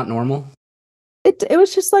 Is that not normal? It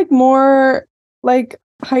was just like more like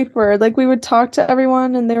hyper. Like, we would talk to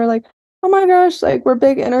everyone and they were like, oh my gosh, like, we're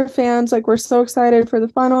big Inter fans. Like, we're so excited for the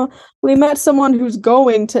final. We met someone who's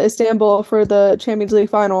going to Istanbul for the Champions League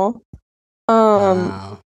final.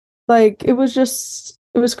 Wow. Like, it was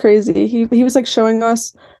crazy. He was like showing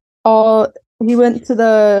us all. He went to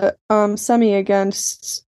the semi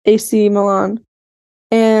against AC Milan,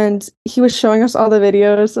 and he was showing us all the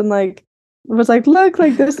videos and like was like, look,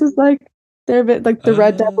 like, this is like they're a bit like the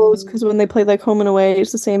Red Devils, because when they played like home and away,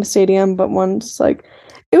 it's the same stadium, but one's like,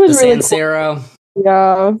 it was the really San Siro. Cool.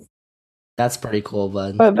 Yeah, that's pretty cool,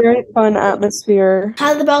 bud. But very fun atmosphere.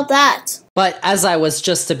 How about that? But as I was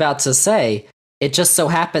just about to say, it just so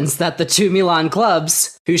happens that the two Milan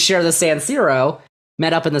clubs who share the San Siro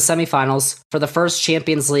met up in the semifinals for the first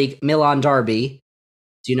Champions League Milan derby.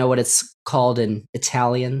 Do you know what it's called in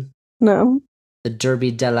Italian? No. The Derby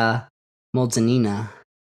della Moldinina.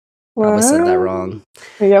 What? Probably said that wrong.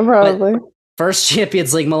 Yeah, probably. But first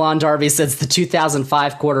Champions League Milan derby since the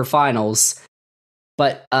 2005 quarterfinals.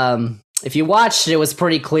 But if you watched it, it was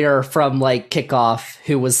pretty clear from like kickoff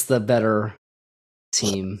who was the better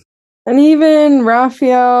team. And even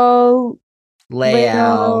Rafael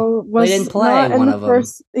Leao was they didn't play one of them.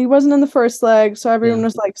 He wasn't in the first leg, so everyone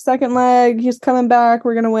was like, second leg, he's coming back,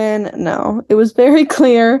 we're gonna win. No, it was very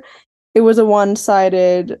clear. It was a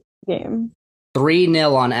one-sided game.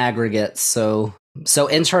 3-0 on aggregate, so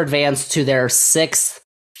Inter advanced to their 6th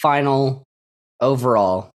final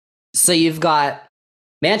overall. So you've got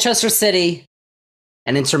Manchester City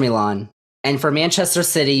and Inter Milan. And for Manchester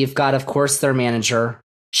City, you've got, of course, their manager,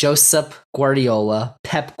 Josep Guardiola,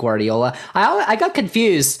 Pep Guardiola. I got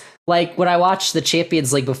confused, like, when I watched the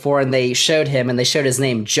Champions League before and they showed him and they showed his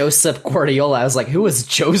name, Josep Guardiola. I was like, who is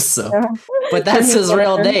Joseph? Yeah. But that's his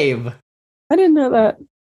real name. I didn't know that.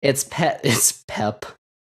 It's Pep.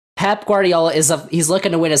 Pep Guardiola he's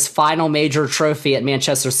looking to win his final major trophy at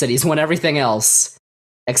Manchester City. He's won everything else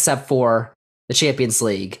except for the Champions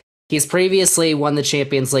League. He's previously won the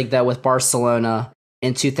Champions League, though, with Barcelona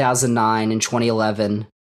in 2009 and 2011.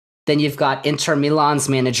 Then you've got Inter Milan's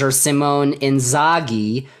manager, Simone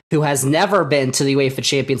Inzaghi, who has never been to the UEFA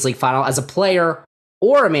Champions League final as a player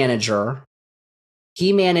or a manager.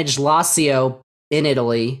 He managed Lazio in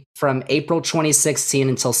Italy from April 2016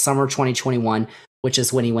 until summer 2021, which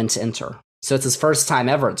is when he went to Inter. So it's his first time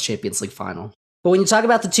ever at the Champions League final. But when you talk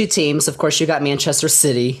about the two teams, of course, you got Manchester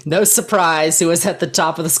City. No surprise who was at the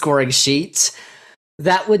top of the scoring sheet.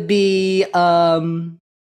 That would be Erling,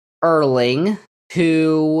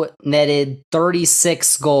 who netted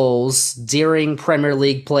 36 goals during Premier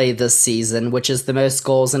League play this season, which is the most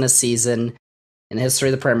goals in a season in the history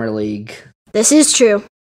of the Premier League. This is true.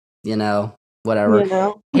 You know, whatever. You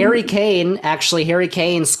know. Harry Kane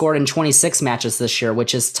scored in 26 matches this year,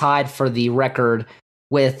 which is tied for the record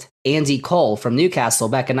with Andy Cole from Newcastle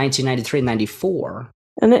back in 1993-94.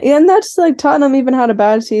 And that's like Tottenham even had a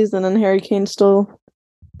bad season and Harry Kane still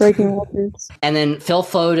breaking records. And then Phil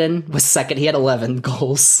Foden was second. He had 11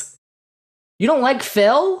 goals. You don't like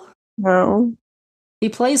Phil? No. He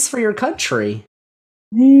plays for your country.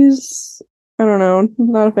 I don't know,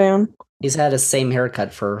 not a fan. He's had his same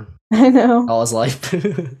haircut for I know. all his life.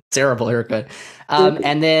 Terrible haircut.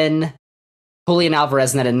 And then Julian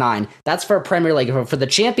Alvarez netted 9. That's for Premier League. For the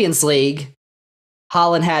Champions League,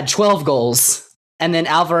 Haaland had 12 goals. And then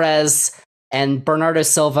Alvarez and Bernardo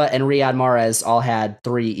Silva and Riyad Mahrez all had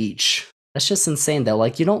 3 each. That's just insane, though.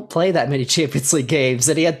 Like, you don't play that many Champions League games,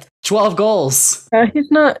 and he had 12 goals.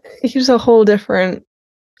 He's a whole different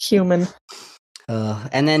human.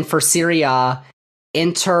 And then for Serie A,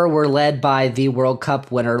 Inter were led by the World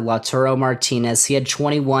Cup winner, Lautaro Martinez. He had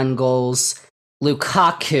 21 goals.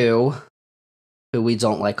 Lukaku, who we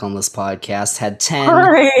don't like on this podcast, had 10.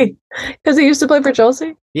 Why? Because he used to play for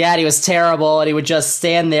Chelsea? Yeah, and he was terrible, and he would just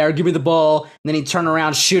stand there, give me the ball, and then he'd turn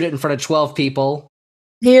around, shoot it in front of 12 people.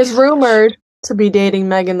 He is rumored to be dating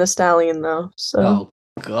Megan Thee Stallion, though. So oh,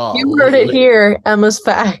 God. You heard it here, Emma's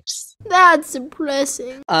Facts. That's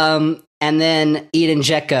depressing. And then Edin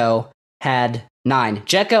Dzeko had 9.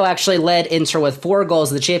 Dzeko actually led Inter with 4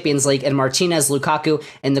 goals in the Champions League, and Martinez, Lukaku,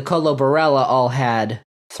 and Nicolo Barella all had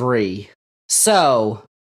 3. So,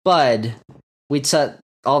 Bud, we took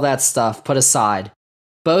all that stuff put aside.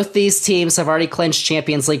 Both these teams have already clinched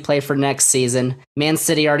Champions League play for next season. Man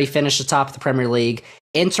City already finished atop of the Premier League.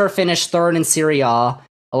 Inter finished 3rd in Serie A,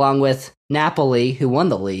 along with Napoli, who won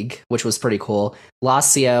the league, which was pretty cool,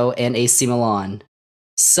 Lazio, and AC Milan.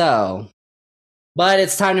 So, but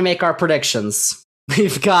it's time to make our predictions.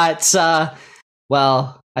 we've got,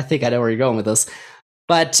 well, I think I know where you're going with this.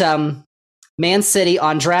 But Man City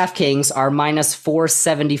on DraftKings are minus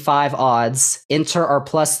 475 odds. Inter are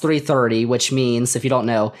plus 330, which means, if you don't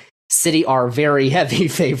know, City are very heavy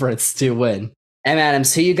favorites to win. M.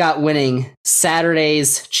 Adams, who you got winning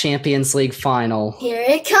Saturday's Champions League final? Here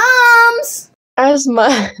it comes! As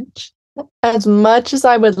much as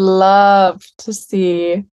I would love to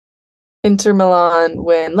see Inter Milan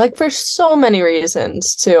win, like for so many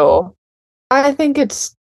reasons too, I think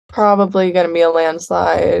it's probably going to be a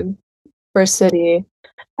landslide for City.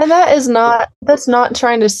 And that's not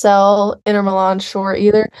trying to sell Inter Milan short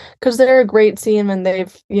either, because they're a great team and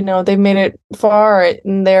they've made it far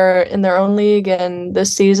in their own league, and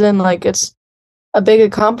this season, like, it's a big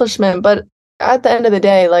accomplishment. But at the end of the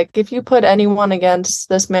day, like, if you put anyone against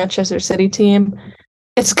this Manchester City team,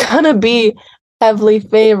 it's gonna be heavily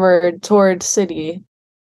favored towards City.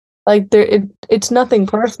 Like, it's nothing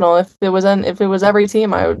personal. If it was every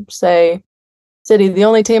team, I would say City. The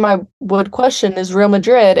only team I would question is Real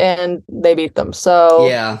Madrid, and they beat them. So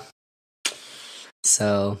yeah.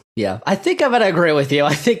 I think I'm gonna agree with you.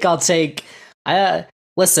 I think I'll take.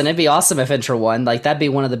 Listen, it'd be awesome if Inter won. Like, that'd be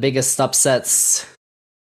one of the biggest upsets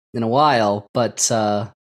in a while. But I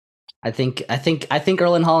think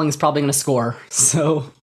Erling Haaland's probably gonna score.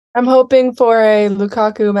 So I'm hoping for a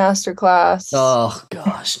Lukaku masterclass. Oh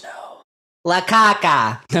gosh, no. La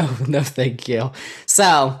Caca! No, thank you.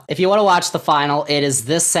 So, if you want to watch the final, it is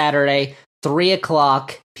this Saturday,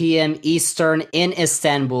 3:00 p.m. Eastern in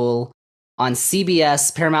Istanbul on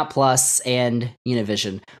CBS, Paramount Plus, and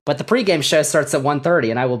Univision. But the pregame show starts at 1:30,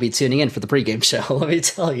 and I will be tuning in for the pregame show, let me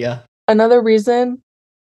tell you. Another reason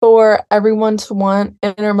for everyone to want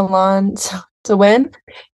Inter Milan to win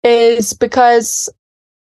is because...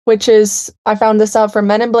 I found this out from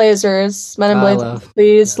Men in Blazers. Men in Blazers,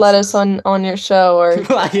 please let us on your show or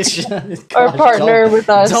partner with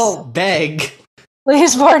us. Don't beg.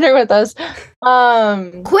 Please partner with us.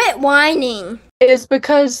 Quit whining. It's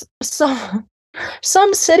because some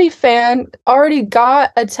City fan already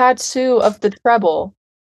got a tattoo of the treble.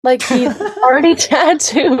 Like, he's already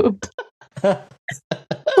tattooed.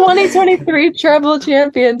 2023 treble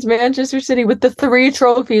champions Manchester City with the 3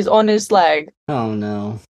 trophies on his leg. Oh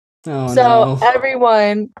no.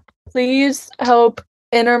 Everyone, please help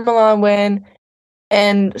Inter Milan win,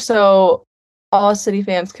 and so all City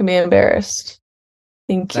fans can be embarrassed.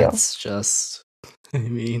 Thank you. That's just, I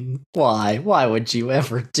mean, why? Why would you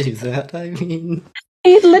ever do that? I mean,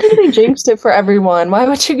 he literally jinxed it for everyone. Why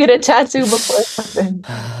would you get a tattoo before it happened?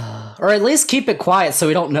 Or at least keep it quiet so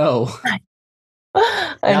we don't know.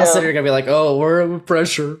 Now you're gonna be like, oh, we're under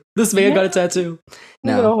pressure. This man got a tattoo.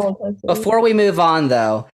 No. Before we move on,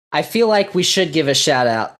 though, I feel like we should give a shout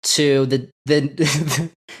out to the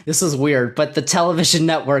this is weird, but the television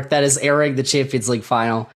network that is airing the Champions League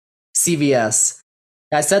final, CBS.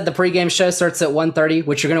 I said the pregame show starts at 1:30,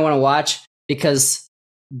 which you're going to want to watch because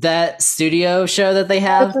that studio show that they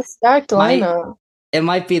have, it's a stacked lineup. It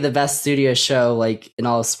might be the best studio show like in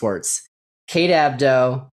all of sports. Kate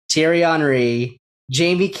Abdo, Thierry Henry,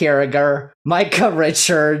 Jamie Carragher, Micah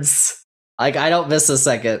Richards. Like, I don't miss a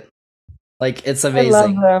second. Like, it's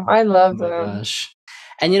amazing. I love them. Gosh.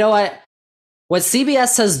 And you know what? What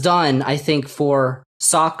CBS has done, I think, for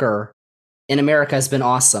soccer in America has been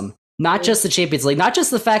awesome. Not just the Champions League, not just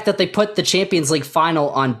the fact that they put the Champions League final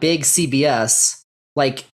on big CBS,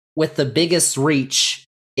 like with the biggest reach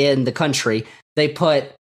in the country. They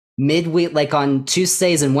put midweek, like on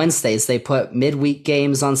Tuesdays and Wednesdays, they put midweek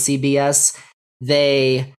games on CBS.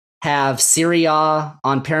 They have Serie A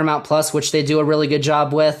on Paramount Plus, which they do a really good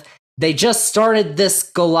job with. They just started this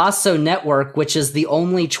Golasso network, which is the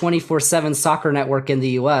only 24/7 soccer network in the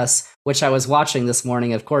US, which I was watching this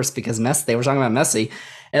morning, of course, because they were talking about Messi.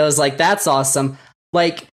 And it was like, that's awesome.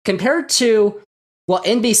 Like, compared to, well,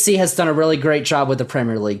 NBC has done a really great job with the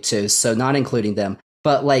Premier League too, so not including them.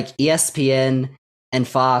 But like ESPN and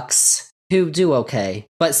Fox, who do okay.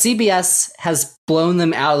 But CBS has blown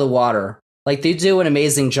them out of the water. Like, they do an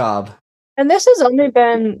amazing job. And this has only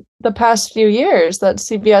been the past few years that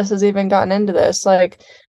CBS has even gotten into this. Like,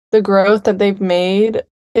 the growth that they've made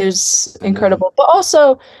is incredible. But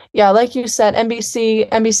also, yeah, like you said, NBC,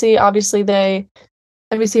 obviously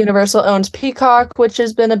NBC Universal owns Peacock, which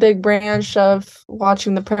has been a big branch of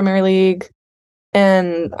watching the Premier League.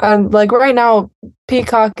 And like right now,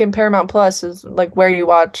 Peacock and Paramount Plus is like where you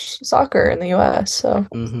watch soccer in the US. So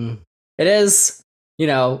it is,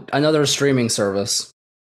 another streaming service.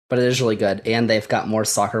 But it is really good, and they've got more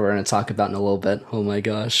soccer we're going to talk about in a little bit. Oh my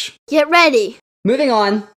gosh. Get ready. Moving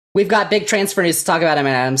on, we've got big transfer news to talk about,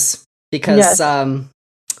 Adams, because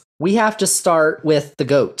we have to start with the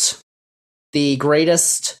GOAT. The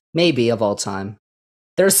greatest, maybe, of all time.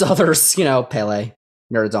 There's others, Pele,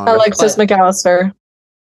 Maradona. Alexis McAllister.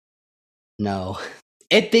 No.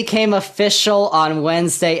 It became official on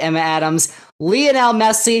Wednesday, Emma Adams. Lionel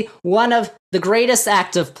Messi, one of the greatest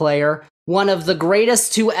active player, one of the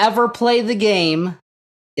greatest to ever play the game,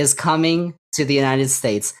 is coming to the United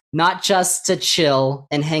States. Not just to chill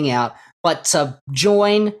and hang out, but to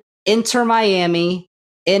join Inter Miami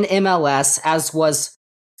in MLS, as was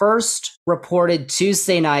first reported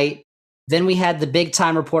Tuesday night. Then we had the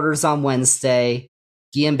big-time reporters on Wednesday.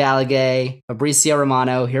 Guillaume Balaguer, Fabrizio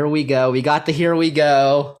Romano, here we go. We got the here we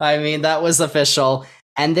go. I mean, that was official.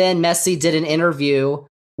 And then Messi did an interview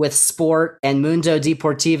with Sport and Mundo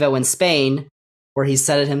Deportivo in Spain, where he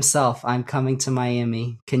said it himself, I'm coming to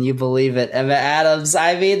Miami. Can you believe it? Emma Adams,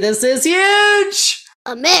 I mean, this is huge!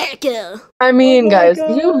 America! I mean, guys,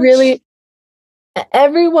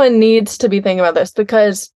 everyone needs to be thinking about this,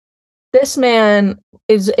 because this man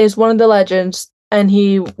is one of the legends. And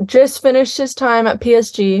he just finished his time at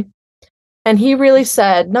PSG, and he really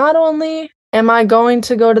said, not only am I going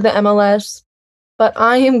to go to the MLS, but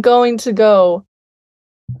I am going to go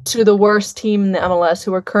to the worst team in the MLS,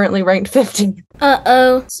 who are currently ranked 50.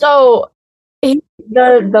 Uh-oh. So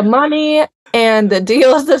the money and the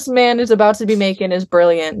deals this man is about to be making is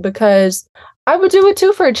brilliant, because I would do it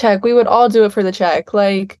too for a check. We would all do it for the check.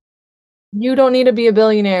 Like, you don't need to be a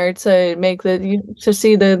billionaire to make to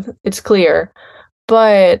see it's clear.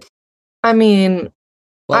 But, I mean...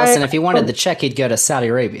 Well, listen, if he wanted the check, he'd go to Saudi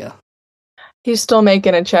Arabia. He's still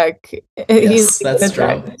making a check. Yes, that's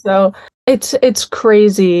true. So, it's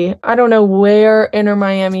crazy. I don't know where Inter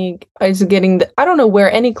Miami is getting... I don't know where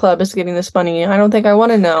any club is getting this money. I don't think I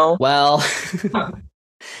want to know. Well,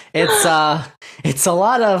 it's a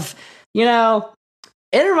lot of,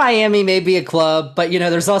 Inter Miami may be a club, but,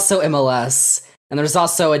 there's also MLS, and there's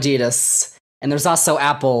also Adidas, and there's also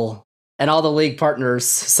Apple, and all the league partners.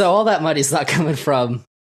 So all that money's not coming from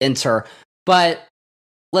Inter. But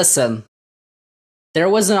listen, there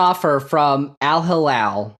was an offer from Al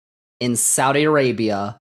Hilal in Saudi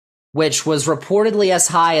Arabia, which was reportedly as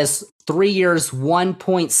high as 3 years,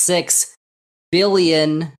 $1.6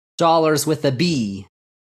 billion with a B.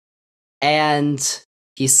 And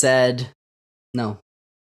he said no.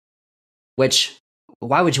 Which...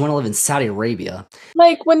 why would you want to live in Saudi Arabia?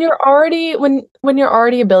 Like, when you're already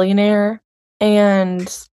a billionaire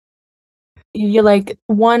and you're like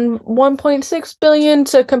 1.6 billion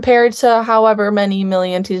to compare to however many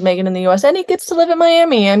millions he's making in the US, and he gets to live in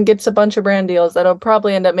Miami and gets a bunch of brand deals that'll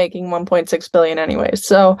probably end up making 1.6 billion anyway.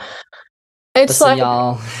 So it's listen,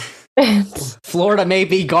 y'all. Florida may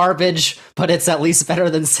be garbage, but it's at least better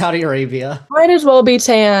than Saudi Arabia. Might as well be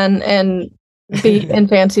tan and be in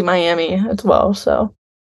fancy Miami as well. So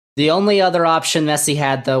the only other option Messi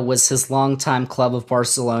had, though, was his longtime club of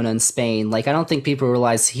Barcelona in Spain. Like, I don't think people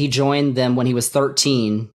realize he joined them when he was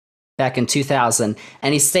 13 back in 2000,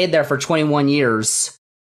 and he stayed there for 21 years.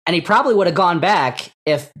 And he probably would have gone back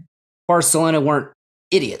if Barcelona weren't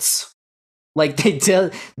idiots. Like,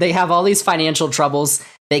 they have all these financial troubles.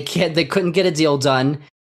 They couldn't get a deal done.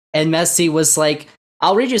 And Messi was like,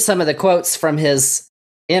 I'll read you some of the quotes from his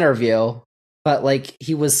interview. But, like,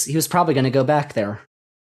 he was probably going to go back there.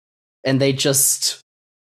 And they just...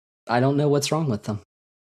 I don't know what's wrong with them.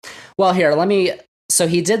 Well, here, So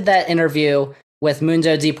he did that interview with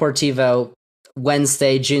Mundo Deportivo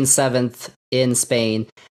Wednesday, June 7th in Spain.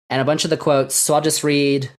 And a bunch of the quotes, so I'll just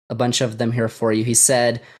read a bunch of them here for you. He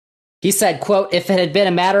said, quote, if it had been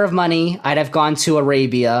a matter of money, I'd have gone to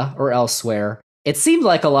Arabia or elsewhere. It seemed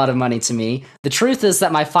like a lot of money to me. The truth is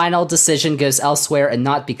that my final decision goes elsewhere and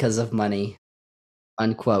not because of money.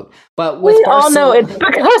 Unquote. But with we all know it's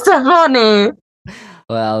because of money.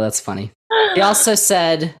 Well, that's funny. He also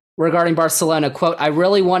said regarding Barcelona, quote, I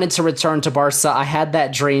really wanted to return to Barca. I had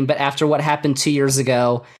that dream, but after what happened 2 years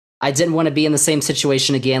ago, I didn't want to be in the same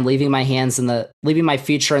situation again, leaving my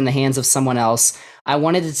future in the hands of someone else. I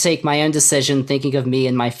wanted to take my own decision, thinking of me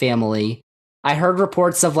and my family. I heard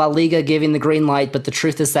reports of La Liga giving the green light, but the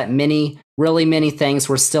truth is that really many things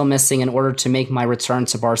were still missing in order to make my return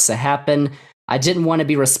to Barca happen. I didn't want to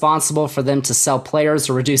be responsible for them to sell players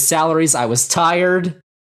or reduce salaries. I was tired.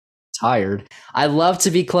 I love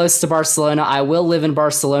to be close to Barcelona. I will live in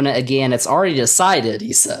Barcelona again. It's already decided,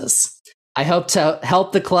 he says. I hope to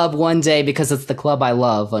help the club one day because it's the club I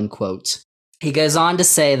love, unquote. He goes on to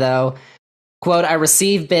say, though, quote, I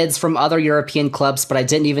received bids from other European clubs, but I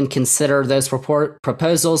didn't even consider those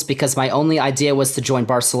proposals because my only idea was to join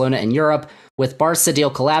Barcelona in Europe. With Barca deal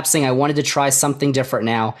collapsing, I wanted to try something different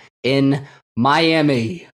now in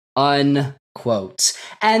Miami. Unquote. quote.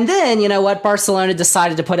 And then, you know what? Barcelona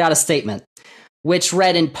decided to put out a statement, which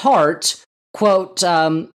read in part, quote,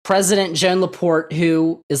 President Joan Laporte,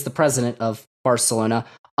 who is the president of Barcelona,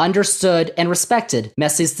 understood and respected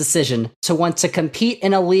Messi's decision to want to compete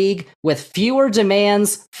in a league with fewer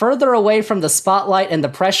demands, further away from the spotlight and the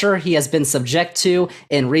pressure he has been subject to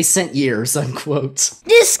in recent years, unquote.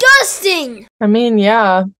 Disgusting! I mean,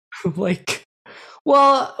 yeah. Like,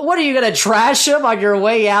 well, what are you gonna trash him on your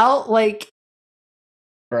way out? Like,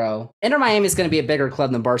 bro, Inter Miami is gonna be a bigger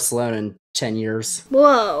club than Barcelona in 10 years.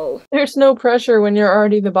 Whoa. There's no pressure when you're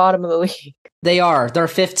already the bottom of the league. They are. They're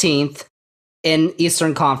 15th in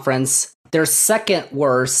Eastern Conference. They're second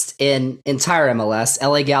worst in entire MLS.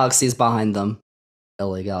 LA Galaxy is behind them.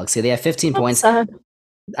 LA Galaxy. They have 15 points. Sad.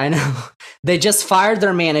 I know. They just fired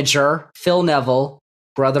their manager, Phil Neville,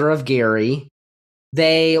 brother of Gary.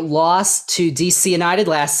 They lost to DC United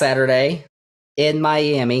last Saturday in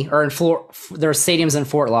Miami, or in their stadium's in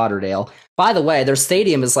Fort Lauderdale. By the way, their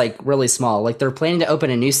stadium is like really small. Like they're planning to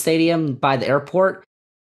open a new stadium by the airport,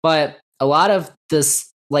 but a lot of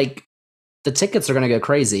this, like, the tickets are going to go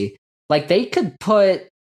crazy. Like they could put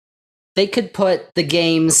the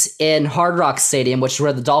games in Hard Rock Stadium, which is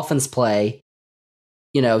where the Dolphins play,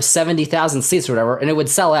 70,000 seats or whatever, and it would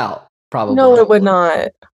sell out probably. No, it would not.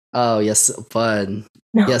 Oh, yes, it would.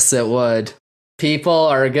 No. Yes, it would. People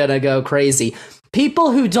are going to go crazy.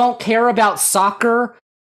 People who don't care about soccer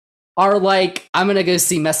are like, I'm going to go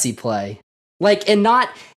see Messi play. Like, and not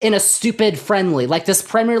in a stupid friendly, like this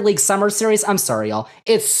Premier League Summer Series. I'm sorry, y'all.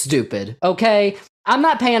 It's stupid, okay? I'm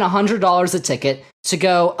not paying $100 a ticket to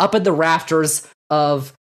go up at the rafters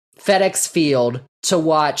of FedEx Field to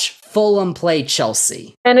watch Fulham play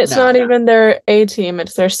Chelsea. And it's not even their A team,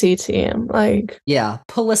 it's their C team. Like, yeah,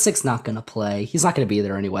 Pulisic's not going to play. He's not going to be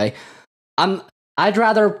there anyway. I'd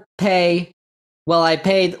rather pay. Well,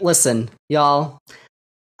 listen, y'all.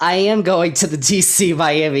 I am going to the DC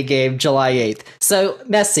Miami game July 8th. So,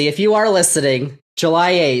 Messi, if you are listening,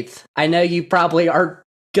 July 8th, I know you probably aren't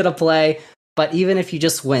going to play, but even if you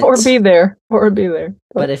just went. Or be there.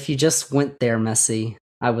 But if you just went there, Messi,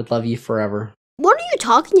 I would love you forever. What are you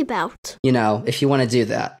talking about? If you want to do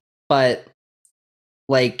that. But,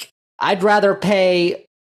 like, I'd rather pay,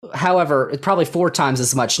 however, probably 4 times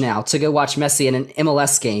as much now to go watch Messi in an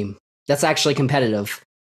MLS game that's actually competitive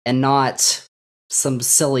and not some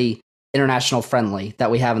silly international friendly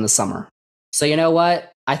that we have in the summer. So you know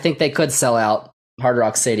what? I think they could sell out Hard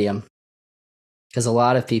Rock Stadium. Because a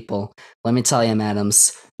lot of people, let me tell you,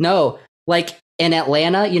 madams. No, like in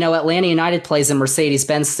Atlanta, Atlanta United plays in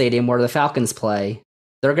Mercedes-Benz Stadium where the Falcons play.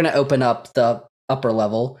 They're going to open up the upper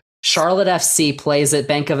level. Charlotte FC plays at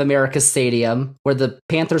Bank of America Stadium where the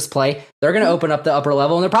Panthers play. They're going to open up the upper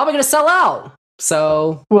level and they're probably going to sell out.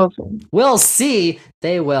 So we'll see.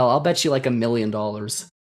 They will. I'll bet you like $1 million.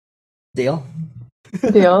 Deal?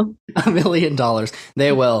 Deal. $1 million.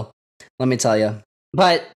 They will. Let me tell you.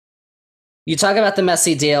 But you talk about the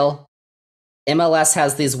Messi deal. MLS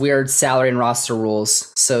has these weird salary and roster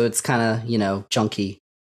rules, so it's kind of, junky.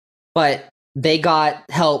 But they got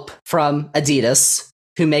help from Adidas,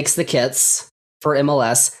 who makes the kits for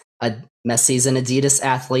MLS. Messi's an Adidas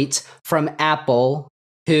athlete. From Apple,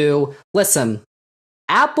 who, listen,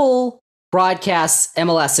 Apple broadcasts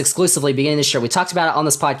MLS exclusively beginning this year. We talked about it on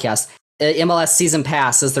this podcast. MLS Season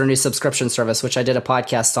Pass is their new subscription service, which I did a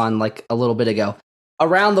podcast on like a little bit ago.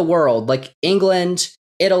 Around the world, like England,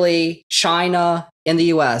 Italy, China, and the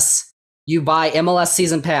US, you buy MLS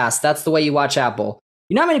Season Pass. That's the way you watch Apple.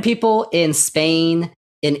 You know how many people in Spain,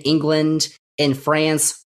 in England, in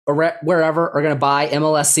France, or wherever are going to buy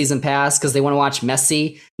MLS Season Pass because they want to watch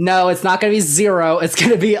Messi? No, it's not going to be 0. It's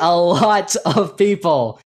going to be a lot of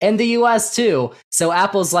people. In the US too. So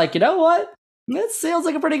Apple's like, you know what? That sounds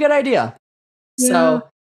like a pretty good idea. Yeah. So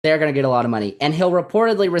they're going to get a lot of money. And he'll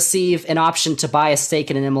reportedly receive an option to buy a stake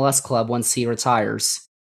in an MLS club once he retires,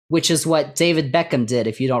 which is what David Beckham did,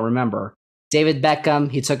 if you don't remember. David Beckham,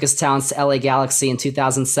 he took his talents to LA Galaxy in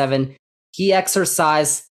 2007. He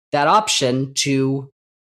exercised that option to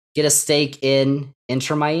get a stake in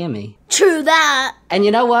Inter Miami. True that. And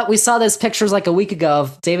you know what? We saw those pictures like a week ago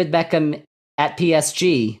of David Beckham at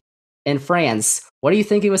PSG in France. What do you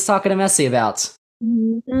think he was talking to Messi about?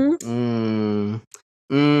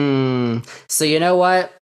 So you know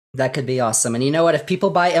what? That could be awesome. And you know what? If people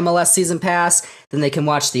buy MLS Season Pass, then they can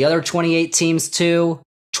watch the other 28 teams too.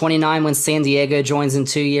 29 when San Diego joins in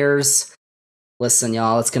 2 years. Listen,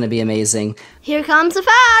 y'all, it's going to be amazing. Here comes a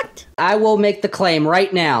fact. I will make the claim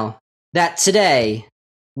right now that today,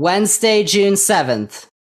 Wednesday, June 7th,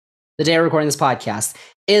 the day of recording this podcast,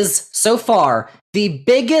 is so far the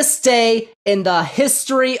biggest day in the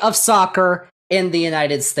history of soccer in the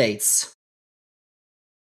United States.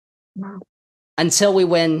 Wow. Until we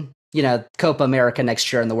win, Copa America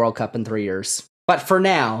next year and the World Cup in 3 years. But for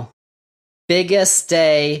now, biggest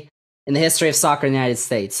day in the history of soccer in the United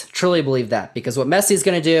States. Truly believe that, because what Messi's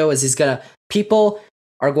going to do is people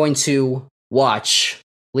are going to watch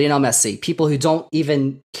Lionel Messi. People who don't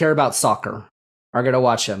even care about soccer are going to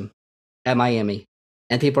watch him at Miami.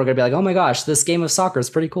 And people are going to be like, oh my gosh, this game of soccer is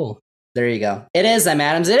pretty cool. There you go. It is, M.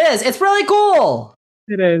 Adams. It is. It's really cool.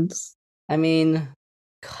 It is. I mean,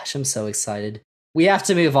 gosh, I'm so excited. We have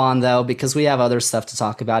to move on, though, because we have other stuff to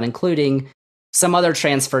talk about, including some other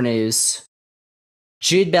transfer news.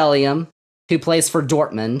 Jude Bellingham, who plays for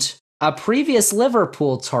Dortmund, a previous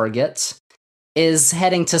Liverpool target, is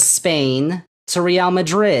heading to Spain to Real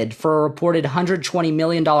Madrid for a reported $120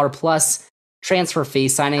 million plus transfer fee,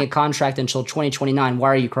 signing a contract until 2029. Why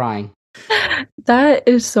are you crying? That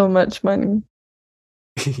is so much money.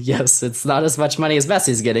 Yes, it's not as much money as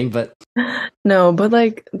Messi's getting, but no, but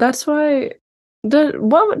like that's why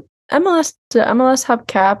MLS have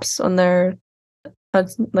caps on their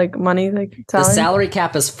like money like salary? The salary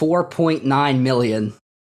cap is 4.9 million.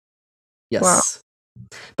 Yes. Wow.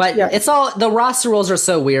 But it's all the roster rules are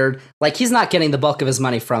so weird. Like he's not getting the bulk of his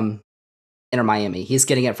money from Inter Miami. He's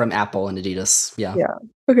getting it from Apple and Adidas. Yeah. Yeah.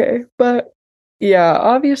 Okay, but yeah,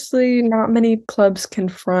 obviously not many clubs can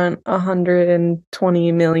front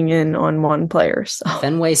 120 million on one player. So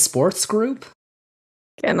Fenway Sports Group?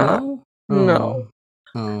 Cannot. No.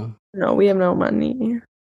 Oh. No, we have no money.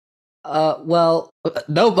 Well,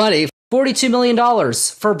 no money. $42 million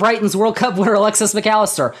for Brighton's World Cup winner Alexis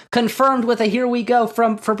McAllister. Confirmed with a here we go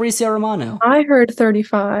from Fabrizio Romano. I heard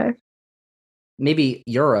 35. Maybe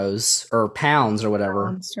euros or pounds or whatever.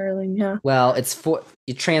 Pound sterling, yeah. Well,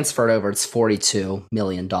 you transferred over. It's $42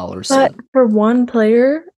 million. But for one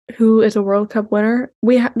player who is a World Cup winner,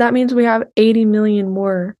 that means we have 80 million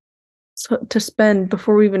more to spend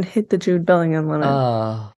before we even hit the Jude Bellingham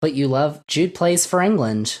limit. But you love Jude plays for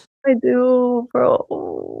England. I do,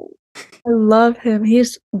 bro. I love him.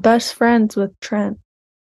 He's best friends with Trent.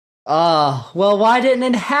 Well, why didn't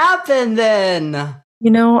it happen then?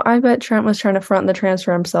 I bet Trent was trying to front the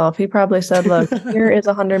transfer himself. He probably said, look, here is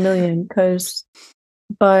 100 million,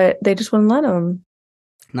 but they just wouldn't let him.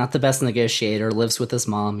 Not the best negotiator, lives with his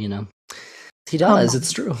mom, He does,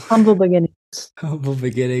 it's true. Humble beginnings. Humble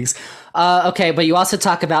beginnings. Okay, but you also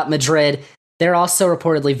talk about Madrid. They're also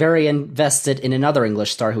reportedly very invested in another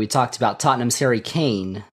English star who we talked about, Tottenham's Harry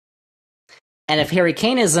Kane. And if Harry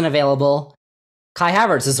Kane isn't available, Kai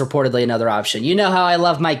Havertz is reportedly another option. You know how I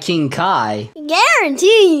love my King Kai.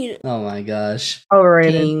 Guaranteed. Oh my gosh.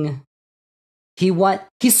 Overrated. King.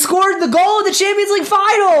 He scored the goal in the Champions League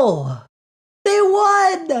final. They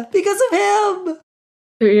won because of him.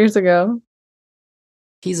 2 years ago.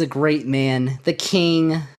 He's a great man. The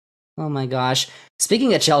King. Oh my gosh.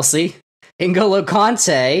 Speaking of Chelsea, N'Golo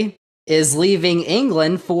Kante is leaving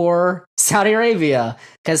England for Saudi Arabia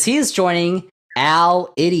because he's joining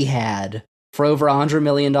Al Ittihad for over $100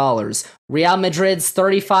 million. Real Madrid's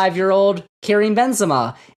 35-year-old Karim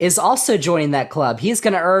Benzema is also joining that club. He's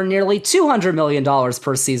going to earn nearly $200 million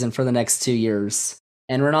per season for the next 2 years.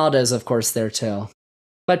 And Ronaldo's, of course, there too.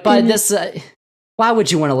 But this, why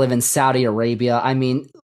would you want to live in Saudi Arabia? I mean,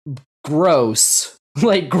 gross.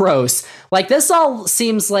 Gross. This all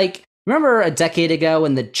seems like, remember a decade ago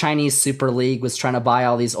when the Chinese Super League was trying to buy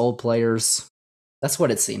all these old players? That's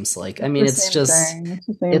what it seems like. I mean, it's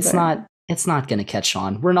not going to catch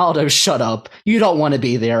on. Ronaldo, shut up. You don't want to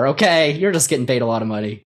be there, okay? You're just getting paid a lot of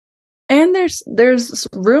money. And there's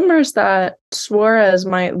rumors that Suarez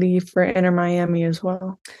might leave for Inter Miami as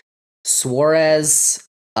well. Suarez,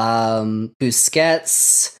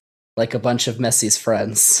 Busquets, like a bunch of Messi's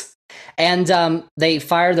friends. And they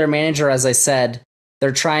fired their manager, as I said.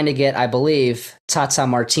 They're trying to get, I believe, Tata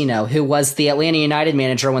Martino, who was the Atlanta United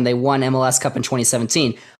manager when they won MLS Cup in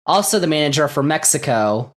 2017. Also the manager for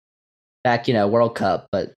Mexico back, World Cup,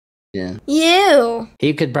 but yeah.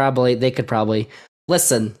 They could probably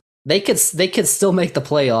listen, they could still make the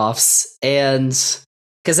playoffs, and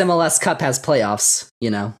because MLS Cup has playoffs,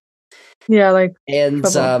 Yeah, and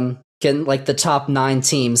football. Can the top 9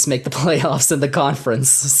 teams make the playoffs in the conference.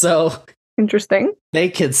 So interesting. They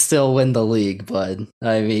could still win the league, bud.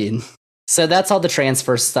 I mean, so that's all the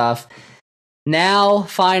transfer stuff. Now,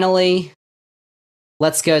 finally,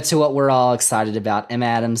 let's go to what we're all excited about. M.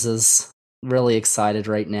 Adams is really excited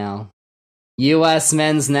right now. U.S.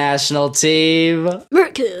 men's national team.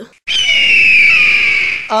 America.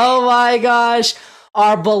 Oh my gosh.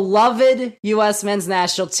 Our beloved U.S. men's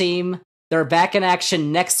national team They're back in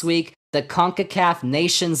action next week. The CONCACAF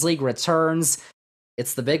Nations League returns.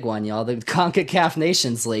 It's the big one, y'all. The CONCACAF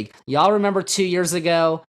Nations League. Y'all remember 2 years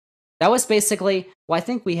ago? That was basically, well, I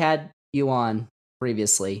think we had you on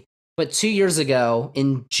previously. But 2 years ago,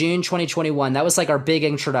 in June 2021, that was like our big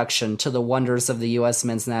introduction to the wonders of the U.S.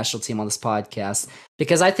 men's national team on this podcast.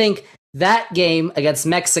 Because I think that game against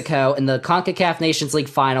Mexico in the CONCACAF Nations League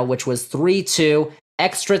final, which was 3-2,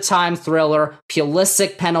 extra time thriller,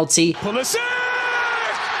 Pulisic penalty. Pulisic!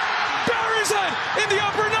 Buries it in the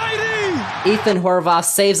upper 90! Ethan Horvath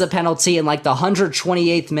saves a penalty in like the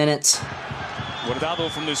 128th minute. Guardado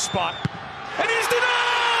from this spot. And he's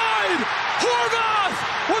denied!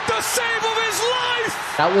 Horvath with the save of his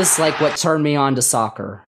life! That was like what turned me on to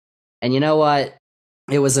soccer. And you know what?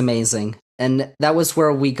 It was amazing. And that was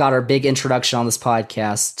where we got our big introduction on this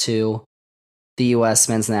podcast to the U.S.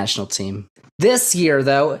 men's national team. This year,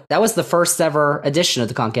 though, that was the first ever edition of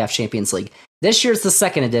the CONCACAF Champions League. This year's the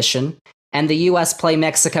second edition, and the U.S. play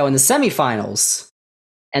Mexico in the semifinals.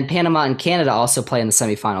 And Panama and Canada also play in the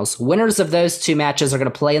semifinals. Winners of those two matches are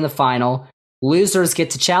going to play in the final. Losers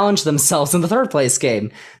get to challenge themselves in the third place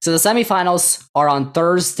game. So the semifinals are on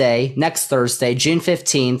Thursday, next Thursday, June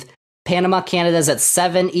 15th. Panama, Canada is at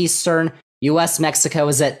 7 Eastern. U.S. Mexico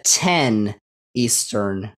is at 10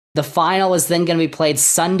 Eastern. The final is then going to be played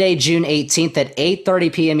Sunday, June 18th at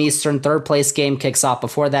 8:30 p.m. Eastern. Third place game kicks off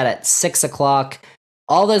before that at 6 o'clock.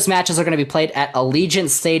 All those matches are going to be played at Allegiant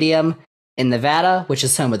Stadium in Nevada, which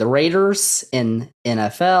is home of the Raiders in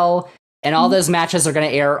NFL. And all those matches are going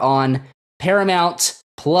to air on Paramount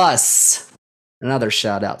Plus. Another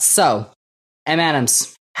shout out. So, M.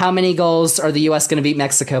 Adams, how many goals are the U.S. going to beat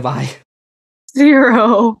Mexico by?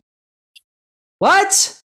 0.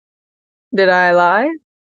 What? Did I lie?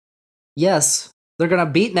 Yes, they're going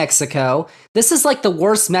to beat Mexico. This is like the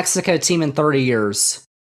worst Mexico team in 30 years.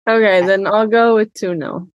 Okay, then I'll go with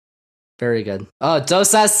 2-0. Very good. Oh,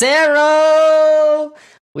 2-0!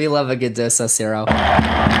 We love a good 2-0.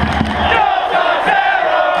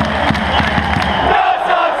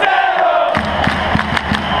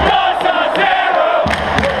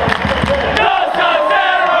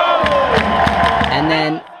 And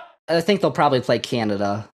then I think they'll probably play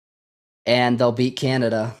Canada, and they'll beat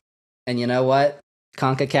Canada. And you know what?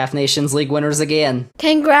 CONCACAF Nations League winners again.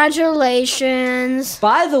 Congratulations.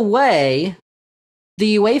 By the way,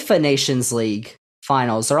 the UEFA Nations League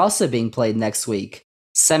finals are also being played next week.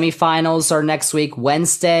 Semifinals are next week,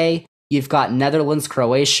 Wednesday. You've got Netherlands,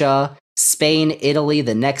 Croatia, Spain, Italy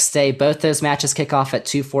the next day. Both those matches kick off at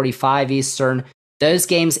 2:45 Eastern. Those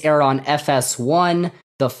games air on FS1.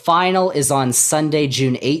 The final is on Sunday,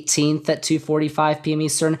 June 18th at 2:45 p.m.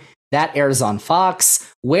 Eastern. That airs on Fox.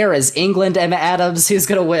 Where is England, Emma Adams? Who's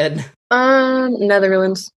going to win?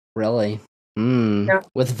 Netherlands. Really? Yeah.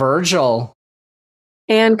 With Virgil.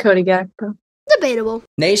 And Cody Gakpo. Debatable.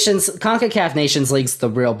 CONCACAF Nations League's the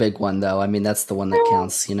real big one, though. I mean, that's the one that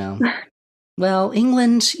counts, you know. Well,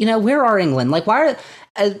 England, you know, where are England? Like, why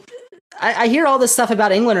are... I hear all this stuff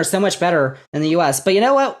about England are so much better than the U.S., but you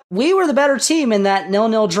know what? We were the better team in that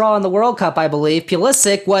 0-0 draw in the World Cup, I believe.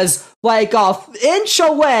 Pulisic was like an inch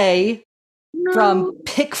away from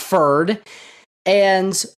Pickford,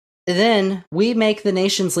 and then we make the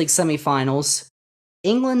Nations League semifinals.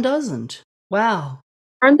 England doesn't. Wow.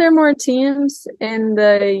 Aren't there more teams in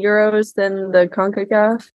the Euros than the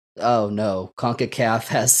CONCACAF? Oh, no. CONCACAF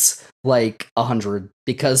has like 100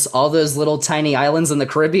 because all those little tiny islands in the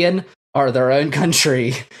Caribbean are their own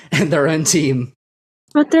country and their own team.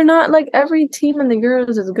 But they're not like every team in the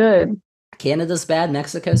Euros is good. Canada's bad.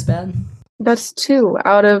 Mexico's bad. That's 2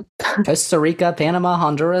 out of Costa Rica, Panama,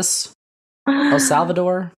 Honduras, El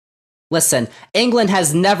Salvador. Listen, England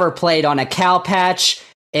has never played on a cow patch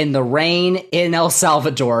in the rain in El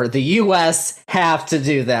Salvador. The U.S. have to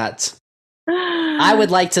do that. I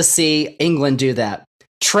would like to see England do that.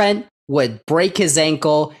 Trent would break his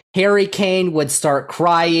ankle. Harry Kane would start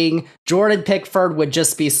crying. Jordan Pickford would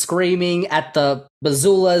just be screaming at the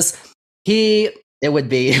bazoolas. It would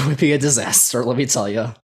be a disaster, let me tell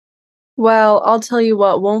you. Well, I'll tell you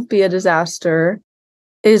what won't be a disaster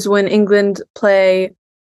is when England play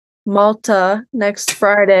Malta next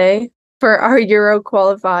Friday for our Euro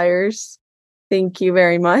qualifiers. Thank you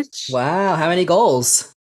very much. Wow, how many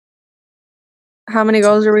goals? How many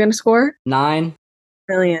goals are we going to score? 9?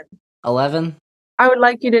 Million. 11? I would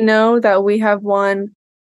like you to know that we have won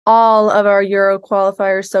all of our Euro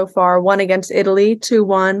qualifiers so far. 1 against Italy,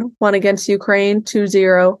 2-1. 1 against Ukraine,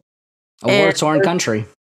 2-0. A war-torn country.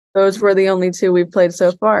 Those were the only 2 we've played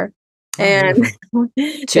so far. Oh, and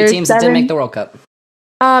 2 teams that didn't make the World Cup.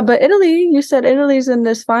 But Italy, you said Italy's in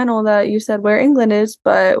this final that you said where England is,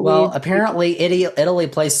 but apparently Italy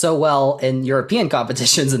plays so well in European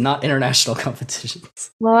competitions and not international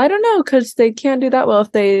competitions. Well, I don't know, because they can't do that well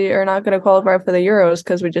if they are not going to qualify for the Euros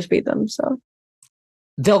because we just beat them, so.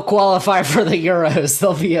 They'll qualify for the Euros.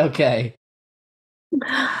 They'll be okay.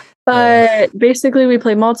 But basically, we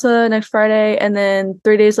play Malta next Friday, and then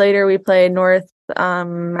 3 days later, we play North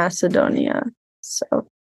Macedonia. So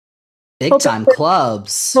big time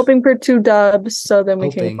clubs. Hoping for 2 dubs, so then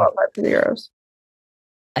we can qualify for the Euros.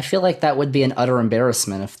 I feel like that would be an utter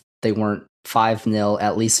embarrassment if they weren't 5-0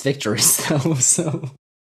 at least victories, though. So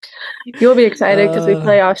you'll be excited because we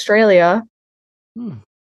play Australia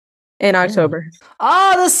in October.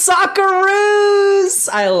 Oh, the Socceroos!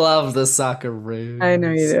 I love the Socceroos. I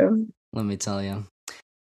know you do. Let me tell you.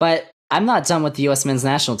 But I'm not done with the U.S. men's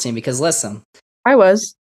national team because, listen. I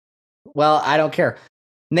was. Well, I don't care.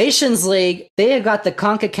 Nations League, they have got the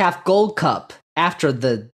CONCACAF Gold Cup after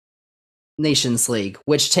the Nations League,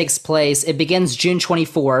 which takes place, it begins June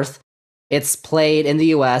 24th. It's played in the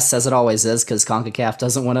U.S., as it always is, because CONCACAF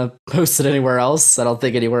doesn't want to host it anywhere else. I don't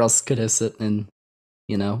think anywhere else could host it in,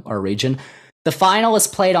 our region. The final is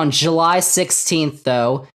played on July 16th,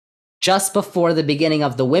 though, just before the beginning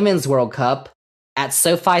of the Women's World Cup at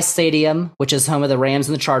SoFi Stadium, which is home of the Rams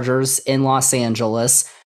and the Chargers in Los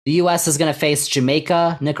Angeles. The U.S. is going to face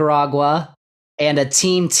Jamaica, Nicaragua, and a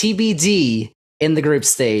team TBD in the group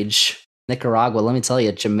stage. Nicaragua, let me tell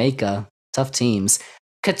you, Jamaica, tough teams.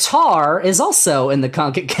 Qatar is also in the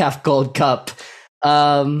CONCACAF Gold Cup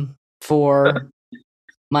for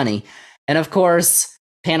money. And of course,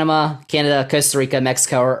 Panama, Canada, Costa Rica,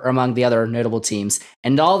 Mexico are among the other notable teams.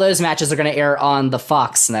 And all those matches are going to air on the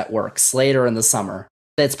Fox networks later in the summer.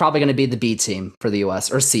 It's probably going to be the B team for the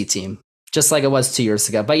U.S. or C team, just like it was 2 years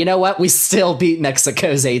ago. But you know what? We still beat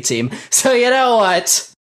Mexico's A team. So you know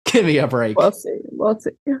what? Give me a break. We'll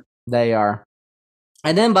see. They are.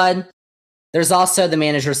 And then, bud, there's also the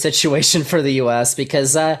manager situation for the U.S.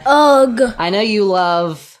 because I know you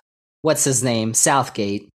love, what's his name,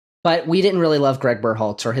 Southgate, but we didn't really love Greg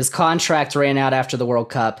Berhalter. His contract ran out after the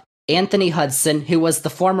World Cup. Anthony Hudson, who was the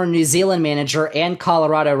former New Zealand manager and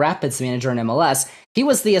Colorado Rapids manager in MLS, he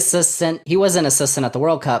was the assistant. He was an assistant at the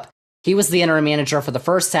World Cup. He was the interim manager for the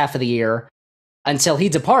first half of the year until he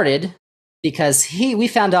departed because we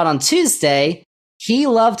found out on Tuesday he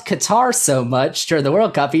loved Qatar so much during the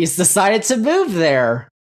World Cup, he's decided to move there.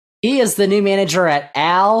 He is the new manager at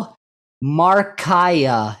Al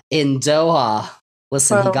Markaya in Doha.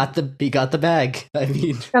 Listen, he got the bag. I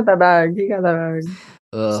mean, he got the bag.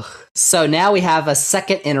 Ugh. So now we have a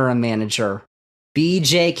second interim manager,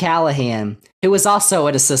 BJ Callahan, who was also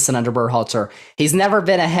an assistant under Berhalter. He's never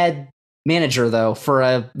been a head manager, though, for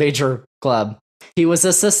a major club. He was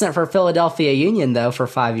assistant for Philadelphia Union, though, for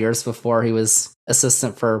 5 years before he was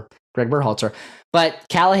assistant for Greg Berhalter. But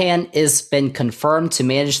Callahan has been confirmed to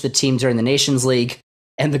manage the team during the Nations League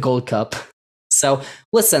and the Gold Cup. So,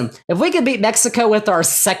 listen, if we could beat Mexico with our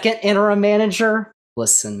second interim manager,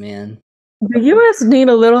 listen, man. The U.S. need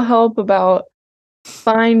a little help about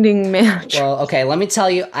finding managers. Well, okay, let me tell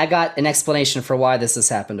you, I got an explanation for why this has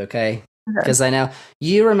happened, okay? Because I know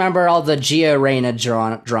you remember all the Gio Reyna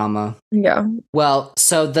drama. Yeah. Well,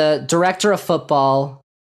 so the director of football,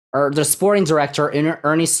 or the sporting director,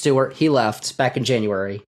 Ernie Stewart, he left back in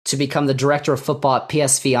January to become the director of football at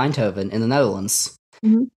PSV Eindhoven in the Netherlands.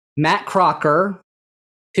 Mm-hmm. Matt Crocker,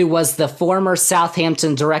 who was the former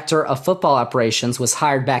Southampton director of football operations, was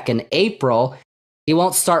hired back in April. He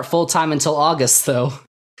won't start full-time until August, though.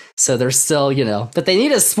 So they're still, but they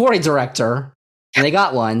need a sporting director. And they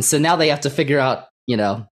got one, so now they have to figure out,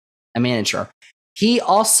 a manager. He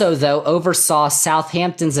also, though, oversaw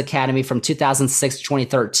Southampton's academy from 2006 to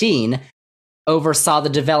 2013, oversaw the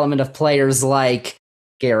development of players like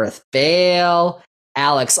Gareth Bale,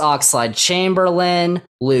 Alex Oxlade-Chamberlain,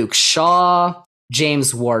 Luke Shaw,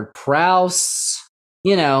 James Ward-Prowse,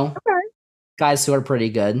 guys who are pretty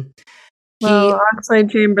good. Well,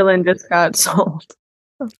 Oxlade-Chamberlain just got sold.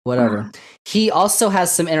 Whatever. He also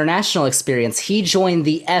has some international experience. He joined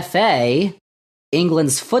the FA,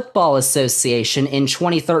 England's Football Association, in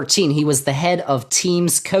 2013. He was the head of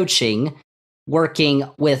teams coaching, working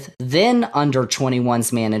with then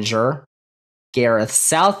under-21s manager, Gareth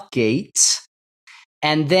Southgate,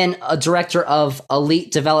 and then a director of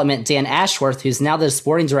elite development, Dan Ashworth, who's now the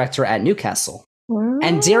sporting director at Newcastle.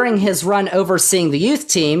 And during his run overseeing the youth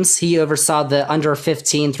teams, he oversaw the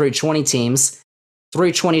under-15 through 20 teams.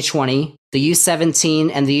 Through 2020, the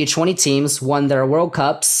U17 and the U20 teams won their World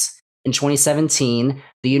Cups in 2017.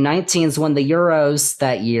 The U19s won the Euros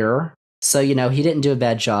that year. So, he didn't do a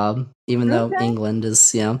bad job, even though England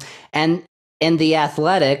is, And in The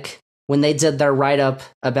Athletic, when they did their write-up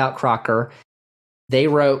about Crocker, they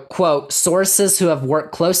wrote, quote, sources who have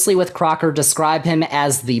worked closely with Crocker describe him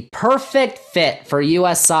as the perfect fit for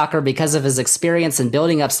U.S. soccer because of his experience in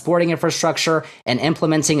building up sporting infrastructure and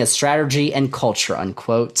implementing a strategy and culture,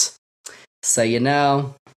 unquote.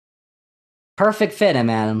 So, perfect fit,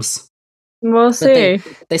 Adams. We'll see.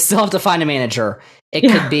 They still have to find a manager. It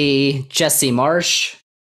could be Jesse Marsh,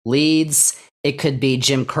 Leeds. It could be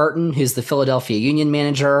Jim Curtin, who's the Philadelphia Union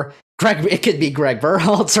manager. It could be Greg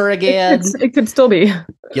Berhalter again. It could still be.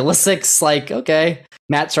 Ulisic's okay.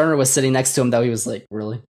 Matt Turner was sitting next to him, though. He was like,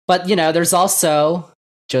 really? But, there's also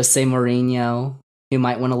Jose Mourinho, who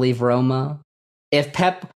might want to leave Roma. If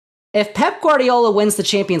Pep Guardiola wins the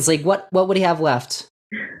Champions League, what would he have left?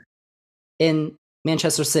 In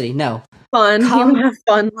Manchester City? No. Fun. He would have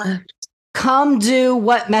fun left. Come do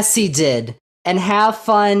what Messi did and have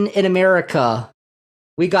fun in America.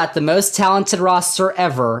 We got the most talented roster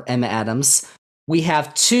ever, Emma Adams. We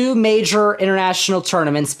have 2 major international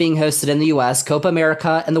tournaments being hosted in the U.S., Copa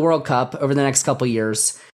America and the World Cup over the next couple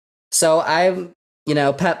years. So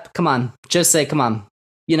Pep, come on. Jose, come on.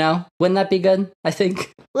 Wouldn't that be good, I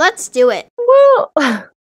think? Let's do it. Well,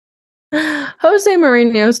 Jose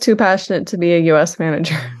Mourinho's too passionate to be a U.S.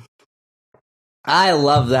 manager. I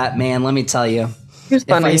love that man, let me tell you. He's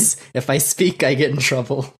funny. If I speak, I get in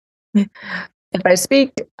trouble. If I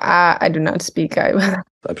speak, I do not speak. I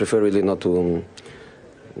prefer really not to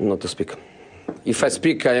speak. If I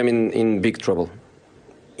speak, I am in big trouble.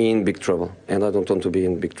 In big trouble. And I don't want to be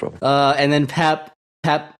in big trouble. And then Pep,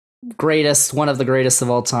 one of the greatest of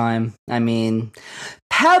all time. I mean,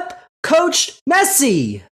 Pep coached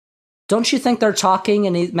Messi! Don't you think they're talking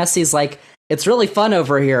and Messi's like, it's really fun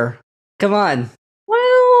over here. Come on.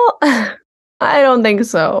 Well, I don't think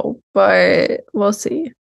so, but we'll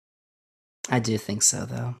see. I do think so,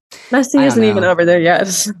 though. Messi isn't even over there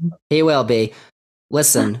yet. He will be.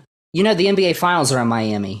 Listen, the NBA Finals are in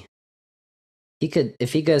Miami.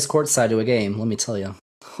 If he goes courtside to a game, let me tell you.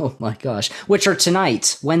 Oh my gosh. Which are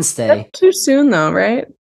tonight, Wednesday. That's too soon, though, right?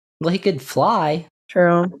 Well, he could fly.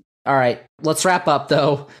 True. All right, let's wrap up,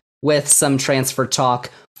 though, with some transfer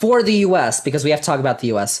talk for the U.S., because we have to talk about the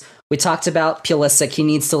U.S. We talked about Pulisic. He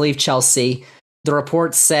needs to leave Chelsea. The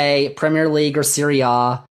reports say Premier League or Serie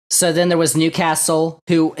A. So then there was Newcastle,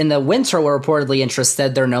 who in the winter were reportedly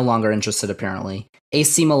interested. They're no longer interested, apparently.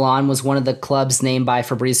 AC Milan was one of the clubs named by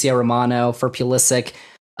Fabrizio Romano for Pulisic.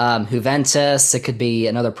 Juventus, it could be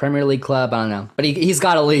another Premier League club. I don't know. But he's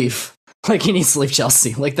got to leave. He needs to leave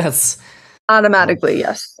Chelsea. That's... Automatically,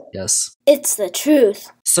 yes. Yes. It's the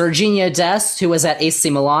truth. Serginho Dest, who was at AC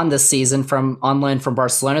Milan this season on loan from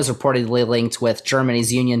Barcelona, is reportedly linked with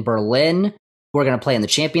Germany's Union Berlin, who are going to play in the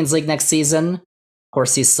Champions League next season. Of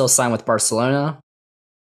course, he's still signed with Barcelona.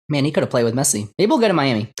 Man, he could have played with Messi. Maybe we'll go to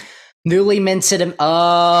Miami. Newly minted him.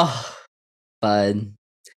 Bud.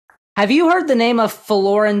 Have you heard the name of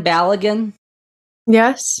Folarin Balogun?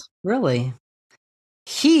 Yes. Really?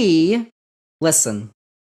 He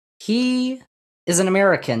is an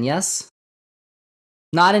American, yes?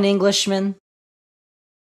 Not an Englishman.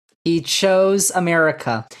 He chose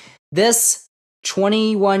America. This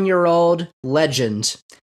 21-year-old legend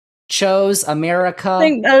chose America. I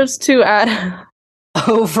think those two add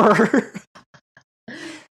over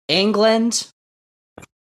England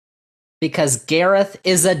because Gareth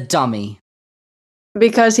is a dummy.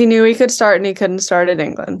 Because he knew he could start and he couldn't start at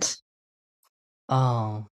England.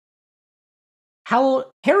 Oh.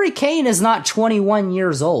 Harry Kane is not 21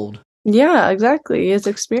 years old. Yeah, exactly. His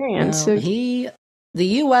experience. The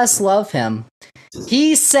U.S. love him.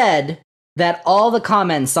 He said that all the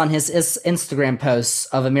comments on his Instagram posts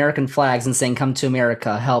of American flags and saying "Come to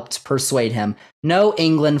America" helped persuade him. No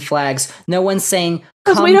England flags. No one saying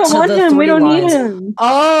 "Come we don't to want the him. three We don't lines." need him.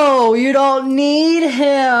 Oh, you don't need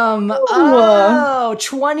him. No. Oh,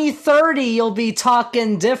 2030, you'll be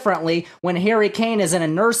talking differently when Harry Kane is in a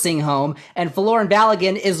nursing home and Folarin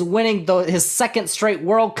Balogun is winning his second straight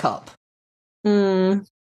World Cup.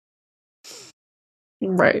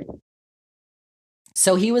 Right.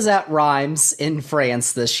 So he was at Reims in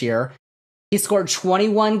France this year. He scored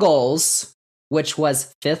 21 goals, which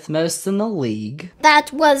was 5th most in the league.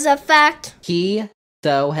 That was a fact. He,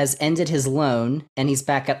 though, has ended his loan, and he's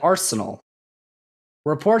back at Arsenal.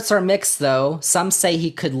 Reports are mixed, though. Some say he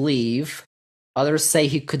could leave. Others say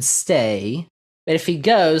he could stay. But if he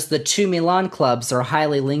goes, the 2 Milan clubs are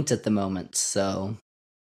highly linked at the moment. So,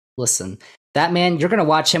 listen. That man, you're going to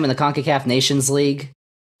watch him in the CONCACAF Nations League.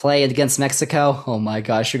 play against Mexico. Oh my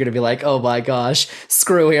gosh, you're going to be like, oh my gosh,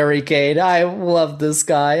 screw Harry Kane. I love this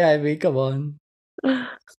guy. I mean, come on.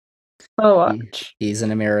 I'll watch. He's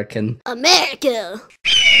an American. America.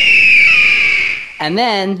 And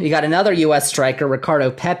then we got another U.S. striker,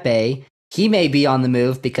 Ricardo Pepe. He may be on the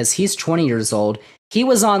move because he's 20 years old. He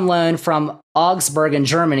was on loan from Augsburg in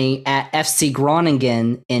Germany at FC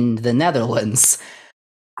Groningen in the Netherlands.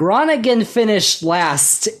 Groningen finished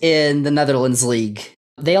last in the Netherlands League.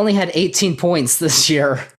 They only had 18 points this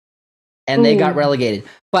year, and they got relegated.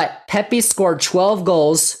 But Pepe scored 12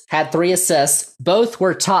 goals, had 3 assists. Both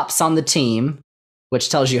were tops on the team, which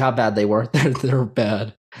tells you how bad they were. They're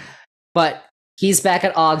bad. But he's back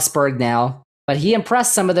at Augsburg now, but he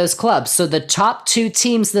impressed some of those clubs. So the top 2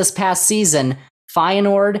 teams this past season,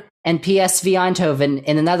 Feyenoord and PSV Eindhoven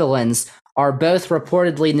in the Netherlands, are both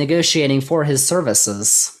reportedly negotiating for his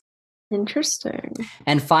services. Interesting.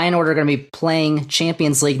 And Feyenoord are going to be playing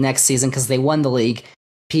Champions League next season because they won the league.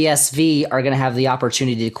 PSV are going to have the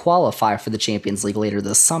opportunity to qualify for the Champions League later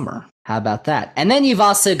this summer. How about that? And then you've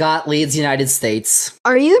also got Leeds United States.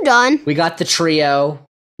 Are you done? We got the trio,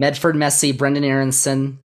 Medford Messi, Brendan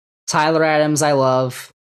Aronson, Tyler Adams, I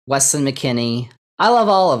love, Weston McKennie. I love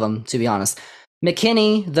all of them, to be honest.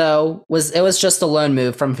 McKennie, though, was just a loan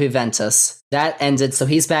move from Juventus. That ended, so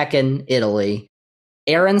he's back in Italy.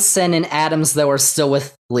 Aronson and Adams, though, are still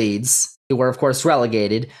with Leeds, who were, of course,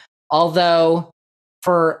 relegated. Although,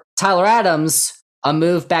 for Tyler Adams, a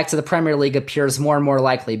move back to the Premier League appears more and more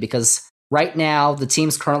likely because right now the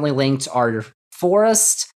teams currently linked are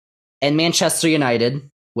Forest and Manchester United.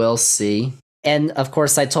 We'll see. And, of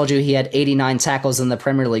course, I told you he had 89 tackles in the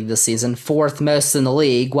Premier League this season, 4th most in the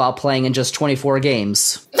league while playing in just 24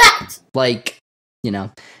 games. Like,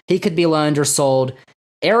 he could be loaned or sold.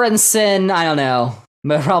 Aronson, I don't know,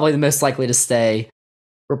 probably the most likely to stay.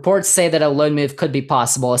 Reports say that a loan move could be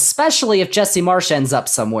possible, especially if Jesse Marsch ends up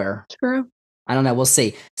somewhere. True. I don't know, we'll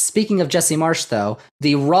see. Speaking of Jesse Marsch, though,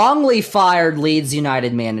 the wrongly fired Leeds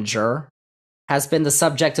United manager has been the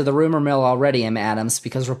subject of the rumor mill already, Em Adams,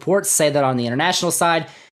 because reports say that on the international side,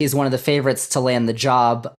 he's one of the favorites to land the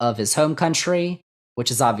job of his home country,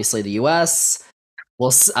 which is obviously the U.S.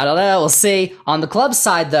 I don't know, we'll see. On the club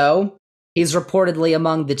side, though, he's reportedly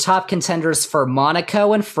among the top contenders for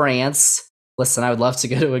Monaco and France. Listen, I would love to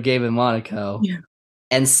go to a game in Monaco. Yeah.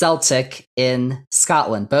 And Celtic in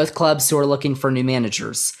Scotland, both clubs who are looking for new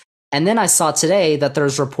managers. And then I saw today that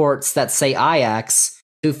there's reports that say Ajax,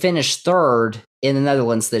 who finished 3rd in the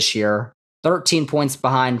Netherlands this year, 13 points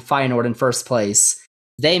behind Feyenoord in 1st place.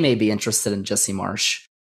 They may be interested in Jesse Marsch.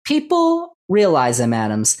 People realize, Em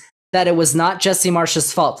Adams, that it was not Jesse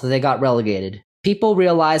Marsch's fault that they got relegated. People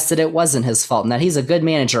realized that it wasn't his fault and that he's a good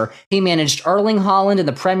manager. He managed Erling Haaland in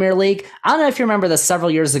the Premier League. I don't know if you remember this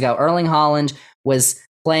several years ago. Erling Haaland was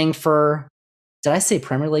playing for, did I say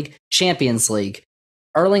Premier League? Champions League.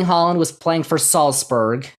 Erling Haaland was playing for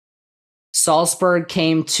Salzburg. Salzburg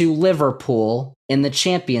came to Liverpool in the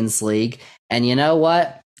Champions League, and you know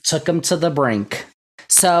what? Took him to the brink.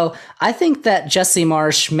 So I think that Jesse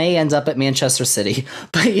Marsch may end up at Manchester City,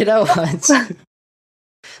 but you know what?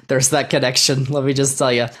 There's that connection, let me just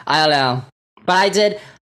tell you. I don't know. But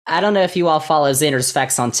I don't know if you all follow Zander's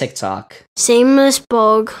Facts on TikTok. Shameless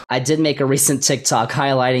bug. I did make a recent TikTok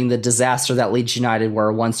highlighting the disaster that Leeds United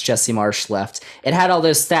were once Jesse Marsch left. It had all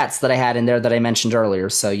those stats that I had in there that I mentioned earlier,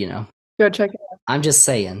 so Go check it out. I'm just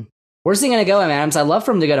saying. Where's he going to go, Em Adams? I'd love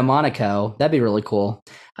for him to go to Monaco. That'd be really cool.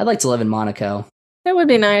 I'd like to live in Monaco. That would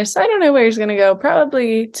be nice. I don't know where he's going to go.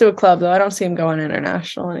 Probably to a club, though. I don't see him going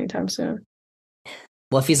international anytime soon.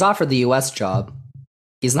 Well, if he's offered the U.S. job,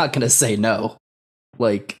 he's not going to say no.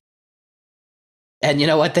 And you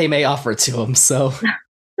know what? They may offer it to him, so.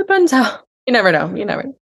 Depends how. You never know.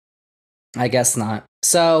 I guess not.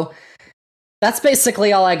 So, that's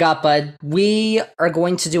basically all I got, bud. We are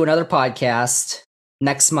going to do another podcast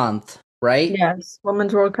next month, right? Yes.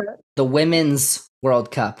 Women's World Cup. The Women's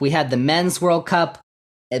World Cup. We had the Men's World Cup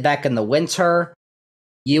back in the winter.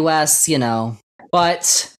 U.S.,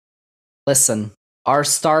 But, listen, our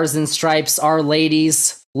Stars and Stripes, our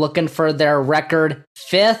ladies, looking for their record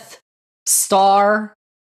 5th star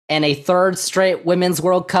and a 3rd straight Women's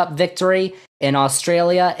World Cup victory in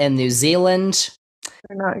Australia and New Zealand.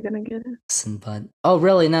 They're not going to get it. Listen, bud. Oh,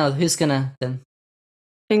 really? No. Who's going to then?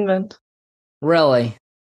 England. Really?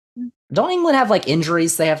 Don't England have,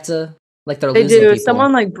 injuries they have to, they're They losing do. people?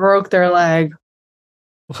 Someone, broke their leg.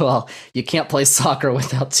 Well, you can't play soccer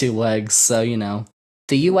without 2 legs, so,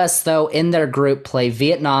 The U.S., though, in their group play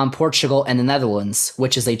Vietnam, Portugal, and the Netherlands,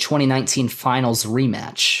 which is a 2019 finals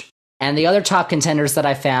rematch. And the other top contenders that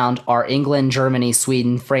I found are England, Germany,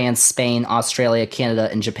 Sweden, France, Spain, Australia, Canada,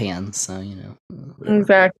 and Japan. So, whatever.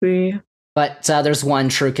 Exactly. But there's one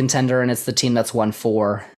true contender, and it's the team that's won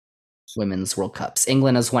 4 Women's World Cups.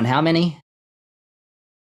 England has won how many?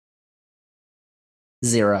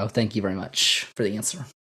 0. Thank you very much for the answer.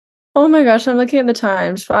 Oh my gosh, I'm looking at the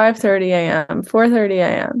times. 5:30 a.m., 4:30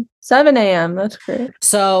 a.m., 7 a.m. That's great.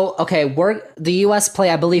 So, okay, the U.S. play,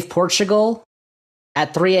 I believe, Portugal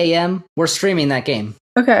at 3 a.m. We're streaming that game.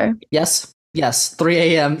 Okay. Yes, 3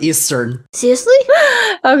 a.m. Eastern. Seriously?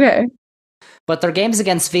 Okay. But their games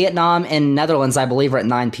against Vietnam and Netherlands, I believe, are at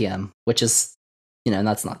 9 p.m., which is,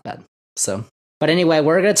 that's not bad. So, but anyway,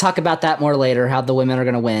 we're going to talk about that more later, how the women are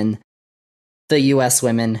going to win. The U.S.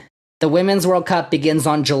 women. The Women's World Cup begins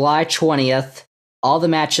on July 20th. All the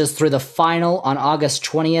matches through the final on August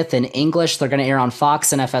 20th. In English, they're going to air on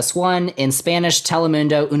Fox and FS1. In Spanish,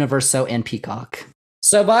 Telemundo, Universo, and Peacock.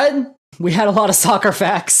 So, bud, we had a lot of soccer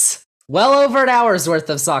facts. Well over an hour's worth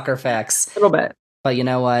of soccer facts. A little bit. But you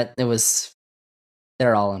know what?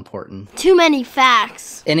 They're all important. Too many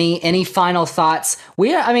facts. Any final thoughts?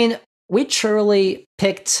 We truly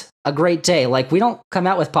picked a great day. Like, we don't come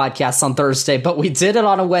out with podcasts on Thursday, but we did it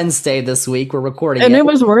on a Wednesday this week. We're recording and it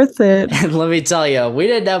was worth it. And let me tell you, we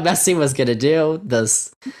didn't know Messi was going to do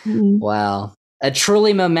this. Mm-hmm. Wow. A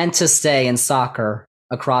truly momentous day in soccer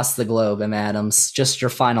across the globe, Em Adams. Just your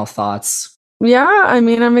final thoughts. Yeah,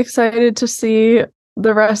 I'm excited to see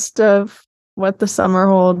the rest of what the summer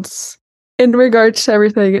holds. In regards to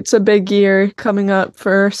everything, it's a big year coming up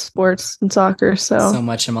for sports and soccer. So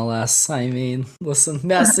much MLS. Listen,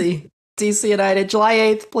 Messi, DC United, July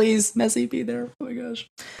 8th, please. Messi, be there. Oh my gosh.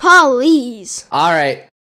 Please. All right.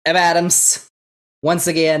 Em Adams, once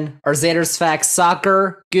again, our Zander's Facts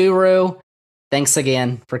soccer guru. Thanks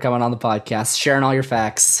again for coming on the podcast, sharing all your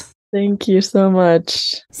facts. Thank you so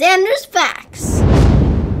much. Zander's Facts.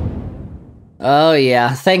 Oh,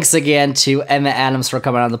 yeah. Thanks again to Emma Adams for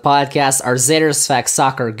coming on the podcast, our Zander's Facts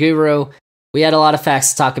soccer guru. We had a lot of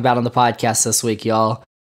facts to talk about on the podcast this week, y'all.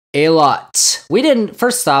 A lot.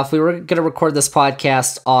 First off, we were going to record this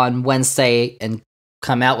podcast on Wednesday and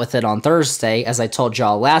come out with it on Thursday, as I told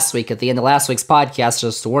y'all last week at the end of last week's podcast,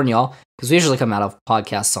 just to warn y'all, because we usually come out of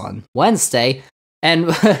podcasts on Wednesday.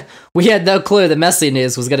 And we had no clue the Messi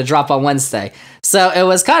news was going to drop on Wednesday. So it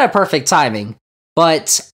was kind of perfect timing.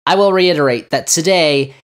 But I will reiterate that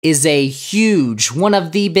today is a huge, one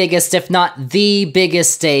of the biggest, if not the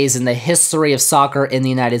biggest days in the history of soccer in the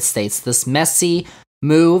United States. This Messi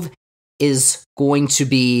move is going to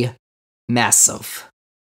be massive.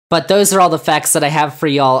 But those are all the facts that I have for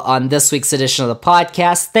y'all on this week's edition of the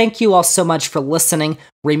podcast. Thank you all so much for listening.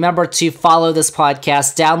 Remember to follow this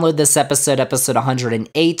podcast, download this episode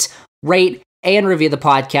 108, rate and review the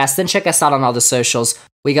podcast. Then check us out on all the socials.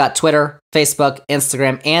 We got Twitter, Facebook,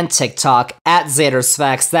 Instagram, and TikTok at Zander's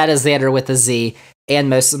Facts. That is Zander with a Z.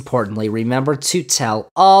 And most importantly, remember to tell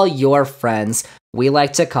all your friends. We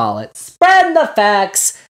like to call it Spread the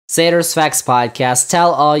Facts. Zander's Facts Podcast.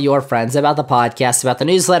 Tell all your friends about the podcast, about the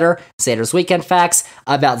newsletter, Zander's Weekend Facts,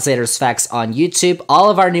 about Zander's Facts on YouTube.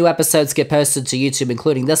 All of our new episodes get posted to YouTube,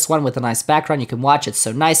 including this one with a nice background. You can watch it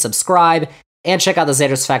so nice. Subscribe and check out the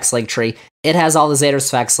Zander's Facts link tree. It has all the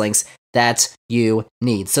Zander's Facts links that you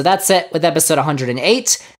need. So that's it with episode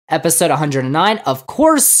 108. Episode 109. Of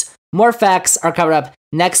course, more facts are coming up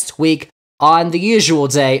next week on the usual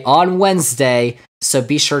day, on Wednesday. So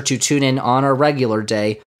be sure to tune in on our regular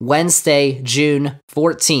day, Wednesday, June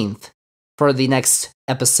 14th, for the next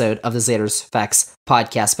episode of the Zander's Facts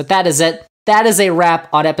podcast. But that is it. That is a wrap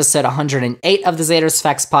on episode 108 of the Zander's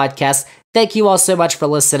Facts podcast. Thank you all so much for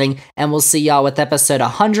listening, and we'll see y'all with episode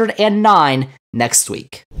 109 next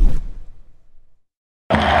week.